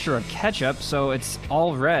picture of ketchup, so it's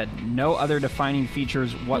all red. No other defining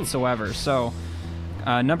features whatsoever. So,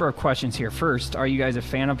 a number of questions here. First, are you guys a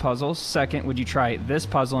fan of puzzles? Second, would you try this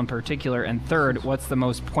puzzle in particular? And third, what's the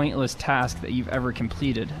most pointless task that you've ever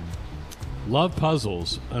completed? Love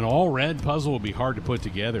puzzles. An all-red puzzle would be hard to put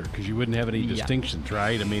together because you wouldn't have any distinctions,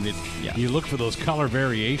 right? I mean, you look for those color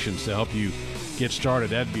variations to help you get started.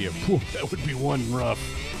 That would be one rough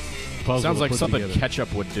puzzle. Sounds like something together.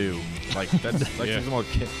 Ketchup would do. Like that's like more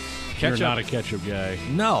ketchup. You're not a ketchup guy.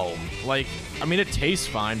 No, like I mean, it tastes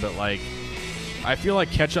fine, but like I feel like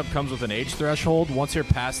ketchup comes with an age threshold. Once you're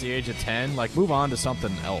past the age of 10, like move on to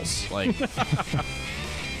something else. Like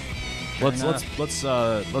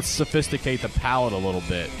let's sophisticate the palate a little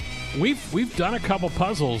bit. We've done a couple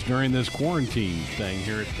puzzles during this quarantine thing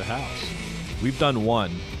here at the house. We've done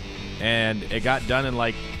one, and it got done in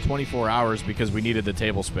like 24 hours because we needed the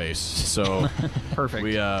table space. So perfect.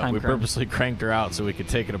 We purposely cranked her out so we could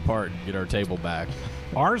take it apart and get our table back.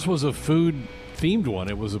 Ours was a food themed one.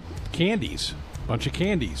 It was candies, bunch of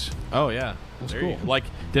candies. Oh yeah, that's cool. Like,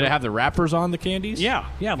 did it have the wrappers on the candies? Yeah,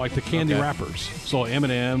 like the candy wrappers. So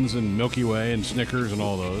M&Ms and Milky Way and Snickers and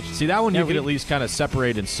all those. See, that one you could at least kind of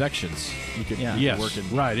separate in sections. You could work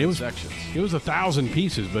in sections. It was 1,000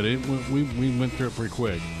 pieces, but we went through it pretty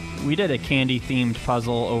quick. We did a candy-themed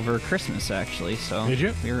puzzle over Christmas, actually. So did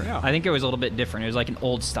you? I think it was a little bit different. It was like an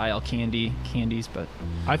old-style candies, but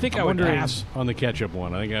I think I would pass on the ketchup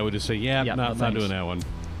one. I think I would just say, not doing that one.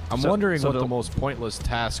 I'm wondering what the most pointless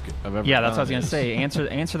task I've ever done. Yeah, that's what I was going to say.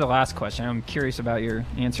 Answer the last question. I'm curious about your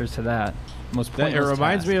answers to that. Most pointless It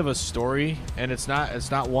reminds task. me of a story, and it's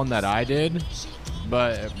not one that I did,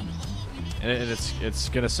 but it's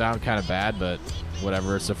going to sound kind of bad, but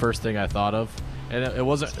whatever. It's the first thing I thought of. And it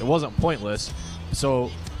wasn't pointless.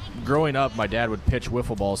 So, growing up, my dad would pitch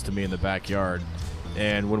wiffle balls to me in the backyard,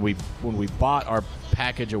 and when we bought our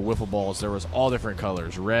package of wiffle balls, there was all different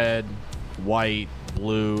colors: red, white,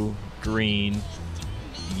 blue, green,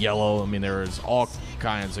 yellow. I mean, there was all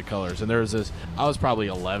kinds of colors. And there was this. I was probably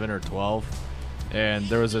 11 or 12, and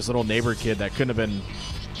there was this little neighbor kid that couldn't have been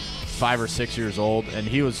 5 or 6 years old, and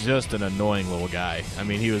he was just an annoying little guy. I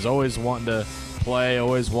mean, he was always wanting to play,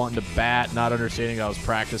 always wanting to bat, not understanding I was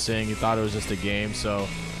practicing. He thought it was just a game. So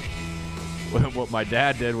what my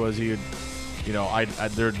dad did was he would, you know,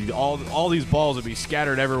 there'd be all these balls would be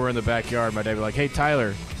scattered everywhere in the backyard. My dad would be like, "Hey, Tyler,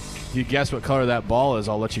 if you guess what color that ball is,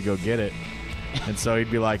 I'll let you go get it." And so he'd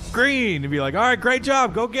be like, "Green." He'd be like, "All right, great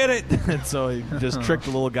job, go get it." And so he just tricked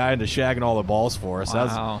the little guy into shagging all the balls for us.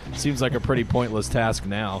 Wow. That seems like a pretty pointless task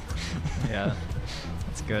now. Yeah,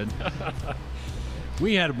 that's good.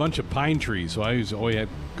 We had a bunch of pine trees, so I always had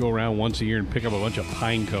to go around once a year and pick up a bunch of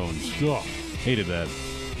pine cones. Ugh, hated that.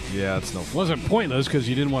 Yeah, it's no fun. It wasn't pointless because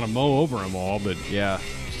you didn't want to mow over them all, but yeah,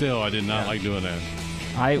 still, I did not like doing that.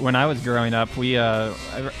 When I was growing up, we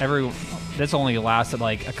this only lasted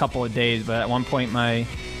like a couple of days, but at one point my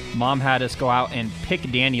mom had us go out and pick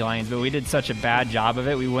dandelions, but we did such a bad job of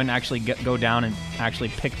it, we wouldn't actually go down and actually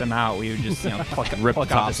pick them out. We would just pluck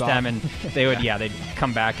out the stem, and they would they'd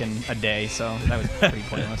come back in a day. So that was pretty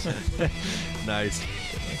pointless. Nice.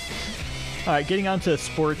 All right, getting on to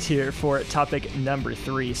sports here for topic number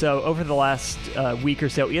 3. So over the last week or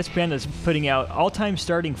so, ESPN is putting out all-time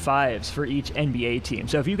starting fives for each NBA team.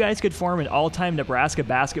 So if you guys could form an all-time Nebraska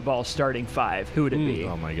basketball starting five, who would it be?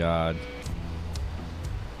 Oh, my God.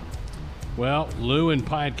 Well, Lou and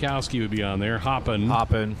Piatkowski would be on there.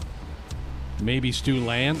 Hoppin. Maybe Stu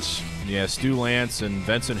Lance. Yeah, Stu Lance and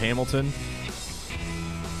Vincent Hamilton.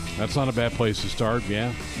 That's not a bad place to start,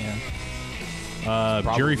 yeah. Yeah.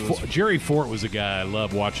 Jerry Fort was a guy I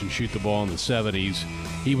loved watching shoot the ball in the 70s.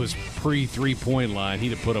 He was pre-3-point line. He'd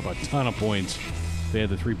have put up a ton of points if they had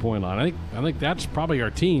the 3-point line. I think that's probably our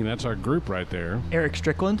team. That's our group right there. Eric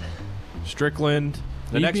Strickland.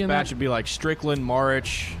 The next batch would be like Strickland,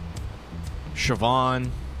 Marich, Siobhan,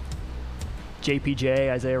 JPJ,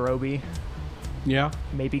 Isaiah Roby. Yeah.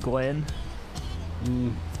 Maybe Glenn.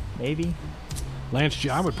 Maybe. Lance,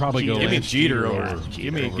 I would probably go. Give me Lance Jeter over. over.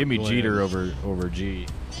 Give me Jeter over G.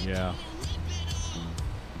 Yeah.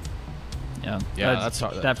 Yeah. That's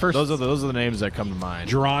hard. That first. Those are the names that come to mind.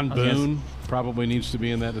 Jerron Boone probably needs to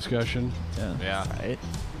be in that discussion. Yeah. Right.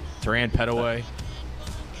 Duran Petaway.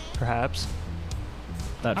 Perhaps.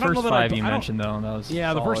 That first five you mentioned, though, that was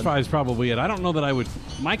the first five is probably it. I don't know that I would.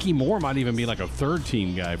 Mikey Moore might even be like a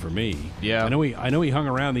third-team guy for me. Yeah, I know he hung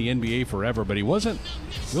around the NBA forever, but he wasn't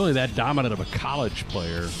really that dominant of a college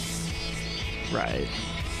player. Right.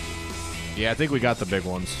 Yeah, I think we got the big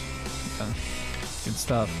ones. Okay. Good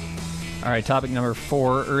stuff. All right, topic number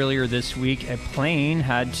 4. Earlier this week, a plane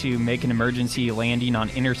had to make an emergency landing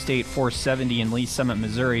on Interstate 470 in Lee Summit,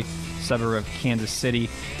 Missouri, suburb of Kansas City.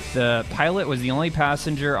 The pilot was the only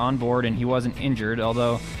passenger on board, and he wasn't injured,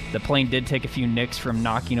 although the plane did take a few nicks from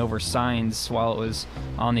knocking over signs while it was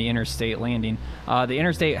on the interstate landing. The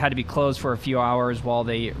interstate had to be closed for a few hours while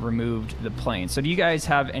they removed the plane. So do you guys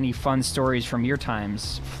have any fun stories from your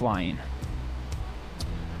times flying?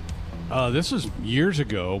 This was years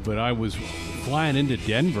ago, but I was flying into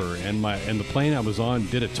Denver, and the plane I was on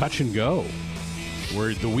did a touch and go,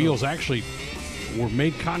 where the wheels actually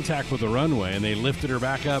made contact with the runway, and they lifted her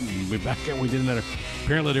back up, and we did another.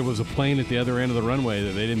 Apparently, there was a plane at the other end of the runway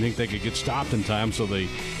that they didn't think they could get stopped in time, so the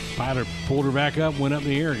pilot pulled her back up, went up in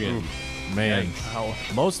the air again. Man,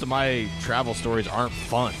 most of my travel stories aren't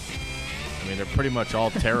fun. I mean, they're pretty much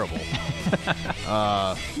all terrible.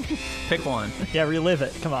 Pick one. Yeah, relive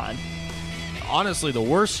it. Come on. Honestly, the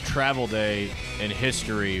worst travel day in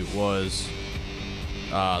history was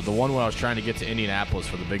the one when I was trying to get to Indianapolis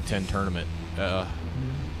for the Big Ten tournament.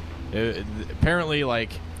 Apparently,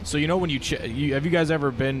 like, so you know when have you guys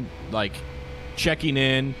ever been like checking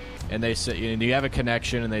in and they say, and you have a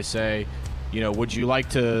connection and they say, would you like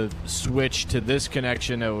to switch to this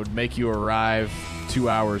connection that would make you arrive 2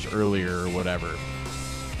 hours earlier or whatever?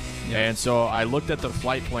 Yeah. And so I looked at the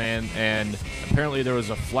flight plan, and apparently there was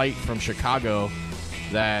a flight from Chicago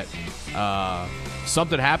that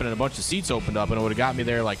something happened and a bunch of seats opened up, and it would have got me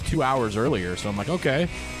there like 2 hours earlier. So I'm like, okay,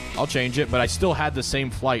 I'll change it. But I still had the same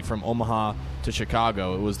flight from Omaha to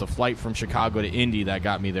Chicago. It was the flight from Chicago to Indy that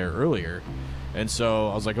got me there earlier. And so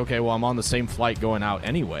I was like, okay, well, I'm on the same flight going out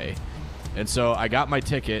anyway. And so I got my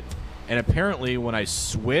ticket, and apparently when I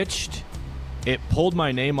switched, it pulled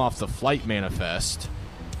my name off the flight manifest,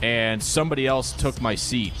 and somebody else took my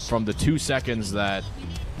seat from the 2 seconds that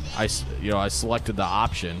I selected the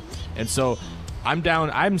option. And so I'm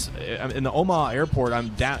down. I'm in the Omaha airport. I'm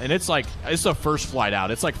down, and it's the first flight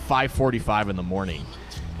out. It's like 5:45 in the morning,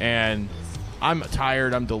 and I'm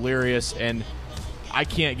tired. I'm delirious, and I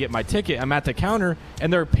can't get my ticket. I'm at the counter,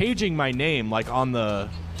 and they're paging my name like on the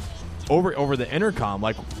over the intercom,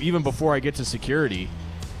 like even before I get to security.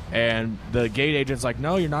 And the gate agent's like,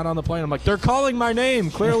 no, you're not on the plane. I'm like, they're calling my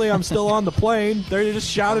name. Clearly I'm still on the plane. They just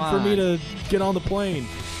shouted for me to get on the plane.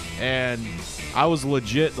 And I was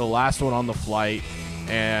legit the last one on the flight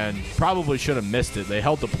and probably should have missed it. They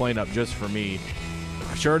held the plane up just for me.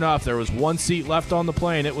 Sure enough, there was one seat left on the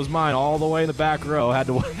plane. It was mine all the way in the back row. Had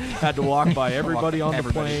to walk by everybody on the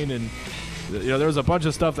plane. And there was a bunch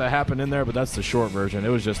of stuff that happened in there, but that's the short version. It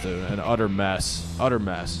was just an utter mess. Utter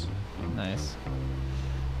mess. Nice.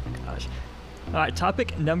 Gosh. All right,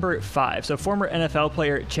 topic number 5. So former NFL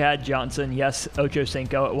player Chad Johnson, yes,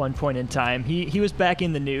 Ochocinco at one point in time. He was back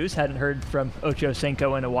in the news. Hadn't heard from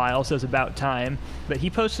Ochocinco in a while, so it's about time. But he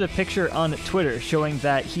posted a picture on Twitter showing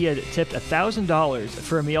that he had tipped $1,000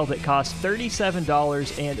 for a meal that cost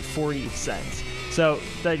 $37.40. So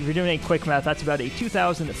if you're doing any quick math, that's about a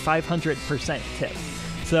 2,500% tip.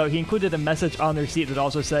 So he included a message on the receipt that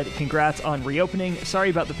also said, "Congrats on reopening. Sorry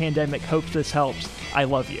about the pandemic. Hope this helps. I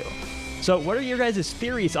love you." So what are your guys'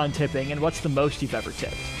 theories on tipping, and what's the most you've ever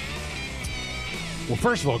tipped? Well,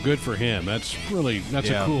 first of all, good for him. That's a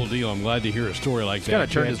cool deal. I'm glad to hear a story like that. He's got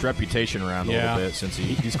to turn his reputation around a little bit since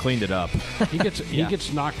he's cleaned it up. He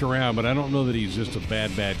gets knocked around, but I don't know that he's just a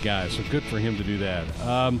bad guy. So good for him to do that.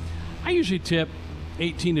 I usually tip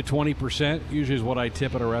 18 to 20%. Usually is what I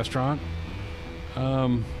tip at a restaurant.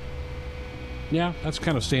 That's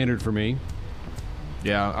kind of standard for me.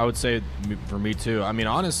 Yeah, I would say for me too. I mean,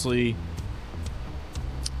 honestly,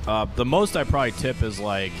 the most I probably tip is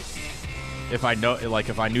like if I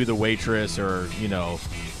knew the waitress or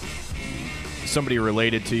somebody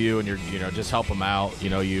related to you and you're just help them out.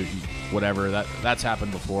 You whatever that's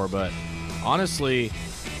happened before. But honestly,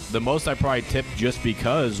 the most I probably tipped just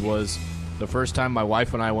because was the first time my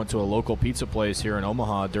wife and I went to a local pizza place here in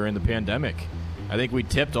Omaha during the pandemic. I think we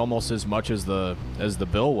tipped almost as much as the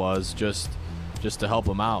bill was just to help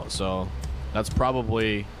them out. So that's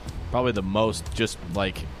probably the most just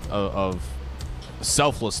like of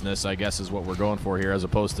selflessness, I guess, is what we're going for here, as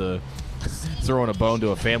opposed to throwing a bone to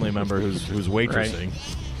a family member who's waitressing.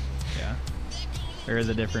 Right. Yeah, there is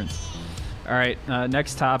a difference. All right,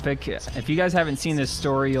 next topic. If you guys haven't seen this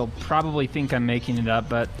story, you'll probably think I'm making it up,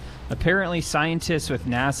 but apparently scientists with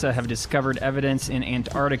NASA have discovered evidence in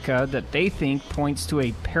Antarctica that they think points to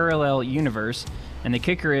a parallel universe. And the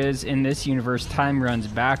kicker is, in this universe, time runs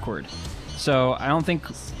backward. So I don't think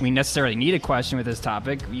we necessarily need a question with this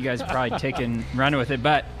topic. You guys probably take and run with it,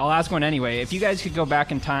 but I'll ask one anyway. If you guys could go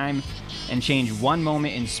back in time and change one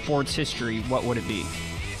moment in sports history, what would it be?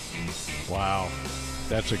 Wow,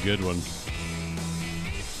 that's a good one.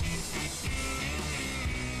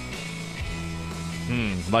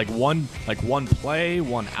 Like one play,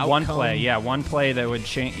 one outcome? One play, one play that would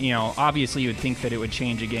change. Obviously you would think that it would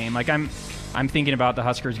change a game. Like I'm thinking about the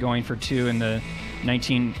Huskers going for 2 in the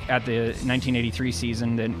 1983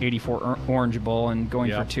 season, the 84 Orange Bowl, and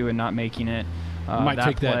going for 2 and not making it. Might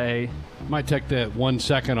take that 1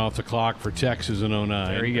 second off the clock for Texas in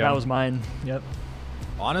 09. There you go. That was mine. Yep.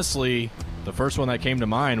 Honestly, the first one that came to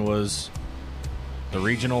mind was the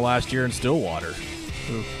regional last year in Stillwater.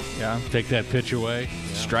 Ooh, yeah. Take that pitch away.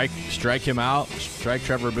 Yeah. Strike him out. Strike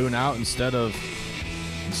Trevor Boone out instead of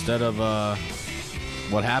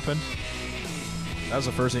what happened. That was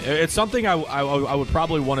the first thing. It's something I would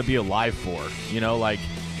probably want to be alive for. Like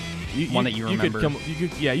one that you remember.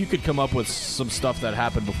 You could come up with some stuff that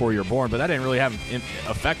happened before you were born, but that didn't really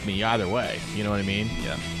affect me either way. You know what I mean?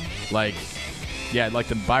 Yeah. Like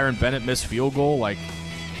the Byron Bennett missed field goal. Like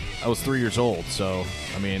I was 3 years old, so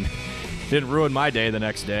I mean, didn't ruin my day the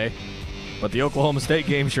next day, but the Oklahoma State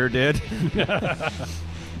game sure did.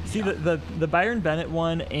 See, the Byron Bennett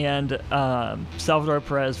one and Salvador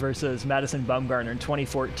Perez versus Madison Bumgarner in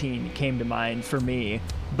 2014 came to mind for me.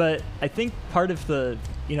 But I think part of the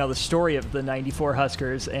story of the 94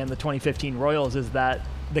 Huskers and the 2015 Royals is that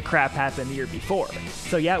the crap happened the year before.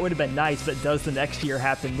 So yeah, it would have been nice, but does the next year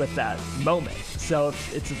happen with that moment? So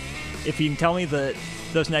if you can tell me that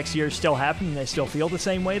those next years still happen and they still feel the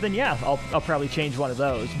same way, then yeah, I'll probably change one of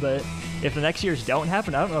those. But if the next years don't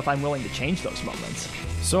happen, I don't know if I'm willing to change those moments.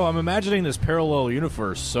 So I'm imagining this parallel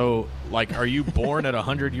universe. So, like, are you born at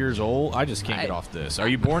 100 years old? I just can't get off this. Are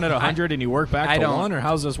you born at 100 and you work back to 1, or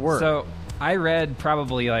how's this work? So I read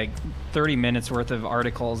probably like 30 minutes worth of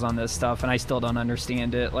articles on this stuff, and I still don't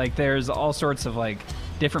understand it. Like, there's all sorts of like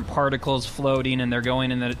different particles floating, and they're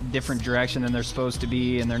going in a different direction than they're supposed to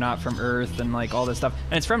be, and they're not from Earth, and like all this stuff.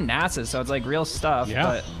 And it's from NASA, so it's like real stuff. Yeah.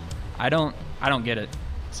 But I don't get it.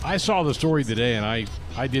 I saw the story today, and I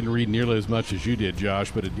didn't read nearly as much as you did,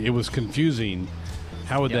 Josh, but it was confusing.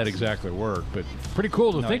 How would that exactly work? But pretty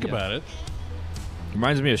cool to think about it.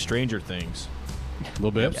 Reminds me of Stranger Things. A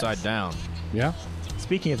little bit. Upside down. Yeah.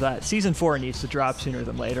 speaking of that, season 4 needs to drop sooner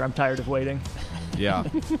than later. I'm tired of waiting. Yeah.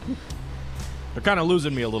 They're kind of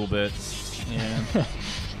losing me a little bit. Yeah.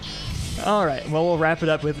 All right, well, we'll wrap it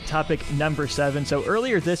up with topic number 7. So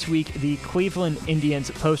earlier this week, the Cleveland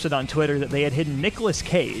Indians posted on Twitter that they had hidden Nicolas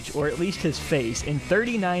Cage, or at least his face, in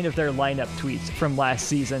 39 of their lineup tweets from last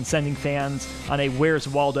season, sending fans on a Where's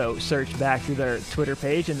Waldo search back through their Twitter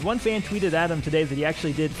page. And one fan tweeted at him today that he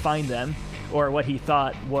actually did find them, or what he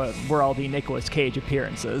thought were all the Nicolas Cage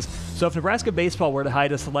appearances. So if Nebraska baseball were to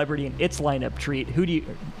hide a celebrity in its lineup tweet, who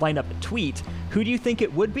do you think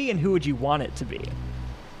it would be, and who would you want it to be?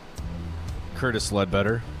 Curtis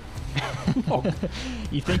Ledbetter.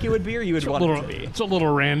 You think it would be, or you would want it to be? It's a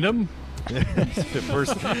little random.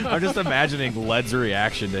 First, I'm just imagining Led's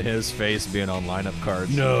reaction to his face being on lineup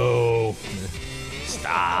cards. No.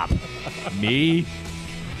 Stop. Me?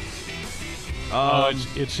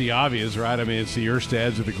 It's the obvious, right? I mean, it's the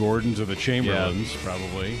Erstads or the Gordons or the Chamberlains,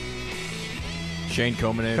 probably. Shane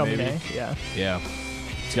Comine, maybe? Yeah. Yeah.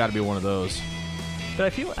 It's got to be one of those.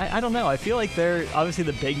 But I don't know. I feel like they're obviously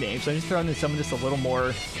the big names. So I'm just throwing in someone just a little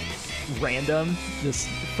more random, just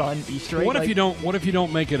fun Easter egg. What if you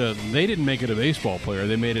don't make it they didn't make it a baseball player,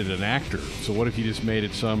 they made it an actor. So what if you just made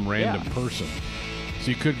it some random person?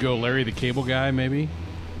 So you could go Larry the Cable Guy, maybe?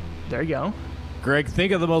 There you go. Greg,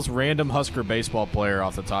 think of the most random Husker baseball player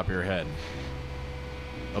off the top of your head.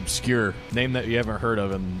 Obscure. Name that you haven't heard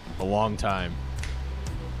of in a long time.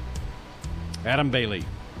 Adam Bailey.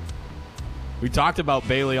 We talked about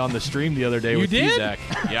Bailey on the stream the other day with Cusack.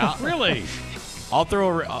 Yeah. Really? I'll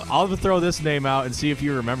throw this name out and see if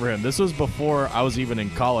you remember him. This was before I was even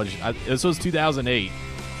in college. This was 2008.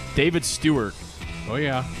 David Stewart. Oh,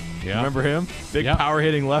 yeah. Yeah. Remember him? Big power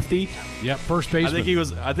hitting lefty. Yep, first baseman.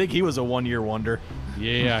 I think he was a one-year wonder.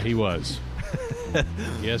 Yeah, he was.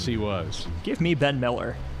 Yes, he was. Give me Ben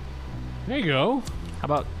Miller. There you go. How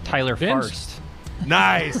about Tyler Farst?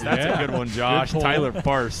 Nice. That's a good one, Josh. Good Tyler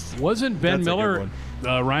Farst. Wasn't Ben Miller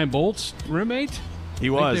Ryan Bolt's roommate?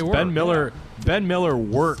 He was. Ben Miller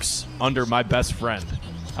works under my best friend.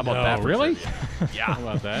 How about that? Really? Yeah. How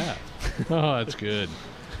about that? Oh, that's good.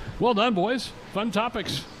 Well done, boys. Fun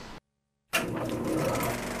topics.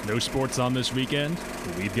 No sports on this weekend?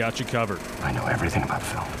 Well, we've got you covered. I know everything about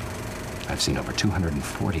film. I've seen over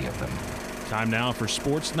 240 of them. Time now for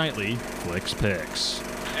Sports Nightly Flicks Picks.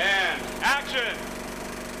 And action!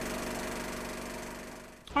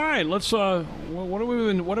 All right, let's. What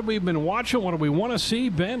have we been watching? What do we want to see?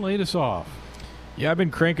 Ben, lead us off. Yeah, I've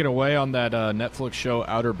been cranking away on that Netflix show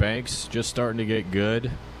Outer Banks. Just starting to get good.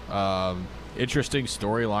 Interesting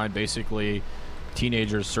storyline. Basically,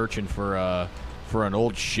 teenagers searching for an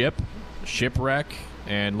old shipwreck,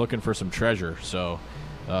 and looking for some treasure. So,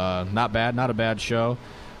 not bad. Not a bad show.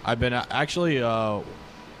 I've been actually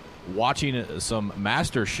watching some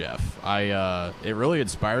MasterChef. It really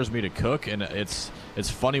inspires me to cook, and it's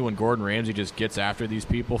funny when Gordon Ramsay just gets after these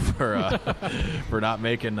people for for not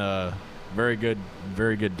making very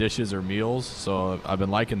good dishes or meals. So I've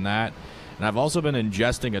been liking that, and I've also been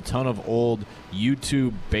ingesting a ton of old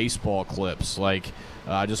YouTube baseball clips. Like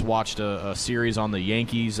I just watched a series on the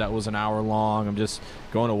Yankees that was an hour long. I'm just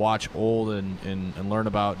going to watch old and learn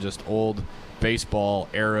about just old baseball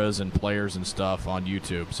eras and players and stuff on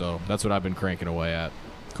YouTube. So that's what I've been cranking away at.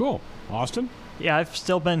 Cool. Austin? Yeah, I've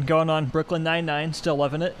still been going on Brooklyn Nine-Nine, still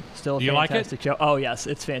loving it. Still a fantastic show. Oh, yes,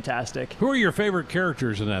 it's fantastic. Who are your favorite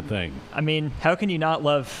characters in that thing? I mean, how can you not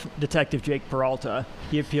love Detective Jake Peralta?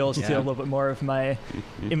 He appeals to a little bit more of my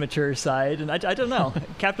immature side, and I don't know.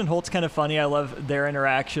 Captain Holt's kind of funny. I love their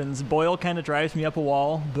interactions. Boyle kind of drives me up a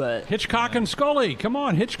wall, but... Hitchcock and Scully. Come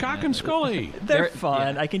on, Hitchcock and Scully. They're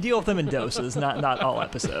fun. Yeah. I can deal with them in doses, not all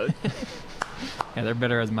episode. Yeah, they're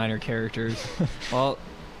better as minor characters. Well...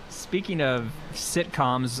 Speaking of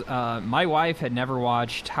sitcoms, my wife had never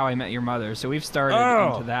watched How I Met Your Mother, so we've started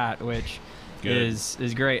into that, which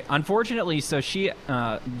is great. Unfortunately, so she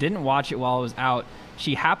didn't watch it while it was out.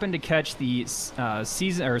 She happened to catch the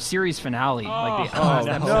season or series finale, like the last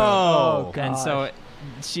episode. No. And so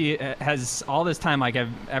she has all this time, like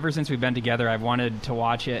ever since we've been together, I've wanted to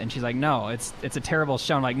watch it, and she's like, "No, it's a terrible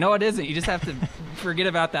show." I'm like, "No, it isn't. You just have to forget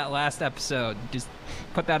about that last episode. Just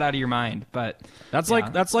put that out of your mind." But that's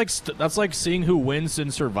like seeing who wins in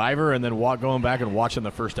Survivor and then going back and watching the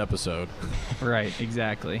first episode. Right,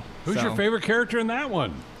 exactly. Who's your favorite character in that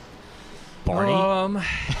one? Barney.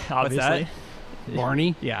 Obviously.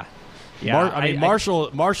 Barney? Yeah. Yeah,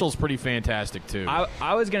 Marshall's pretty fantastic too.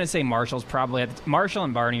 I was gonna say Marshall's probably Marshall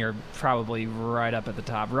and Barney are probably right up at the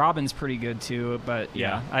top. Robin's pretty good too, but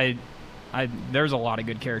yeah, I there's a lot of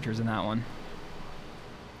good characters in that one.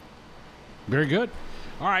 Very good.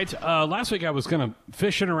 All right, last week I was kind of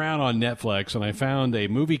fishing around on Netflix, and I found a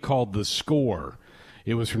movie called The Score.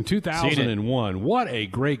 It was from 2001. What a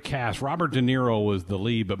great cast. Robert De Niro was the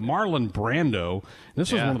lead, but Marlon Brando,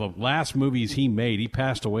 this was one of the last movies he made. He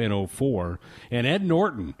passed away in 2004. And Ed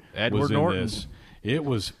Norton was in this. It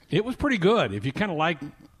was pretty good. If you kind of like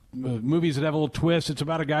movies that have a little twist, it's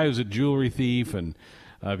about a guy who's a jewelry thief, and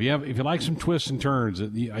if you like some twists and turns,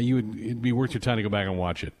 it'd be worth your time to go back and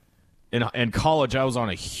watch it. In college, I was on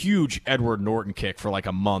a huge Edward Norton kick for like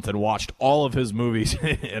a month and watched all of his movies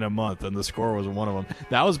in a month, and The Score was one of them.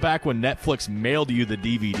 That was back when Netflix mailed you the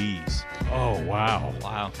DVDs. Oh, wow.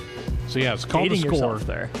 Wow. So, yeah, it's called The Score.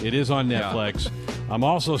 There. It is on Netflix. Yeah. I'm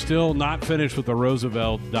also still not finished with the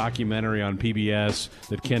Roosevelt documentary on PBS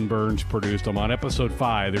that Ken Burns produced. I'm on episode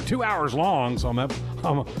 5. They're 2 hours long, so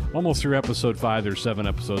I'm almost through episode 5. There's 7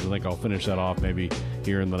 episodes. I think I'll finish that off maybe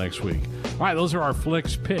here in the next week. All right, those are our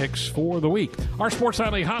Flicks picks for the week. Our Sports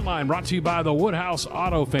Nightly Hotline brought to you by the Woodhouse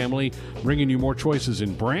Auto Family, bringing you more choices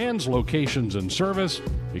in brands, locations, and service.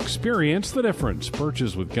 Experience the difference.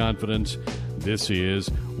 Purchase with confidence. This is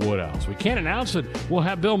Woodhouse. We can't announce it. We'll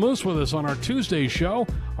have Bill Moose with us on our Tuesday show,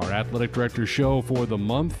 our athletic director show for the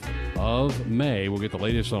month of May. We'll get the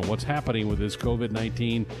latest on what's happening with this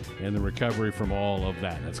COVID-19 and the recovery from all of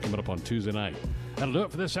that. That's coming up on Tuesday night. That'll do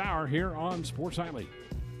it for this hour here on Sports Nightly.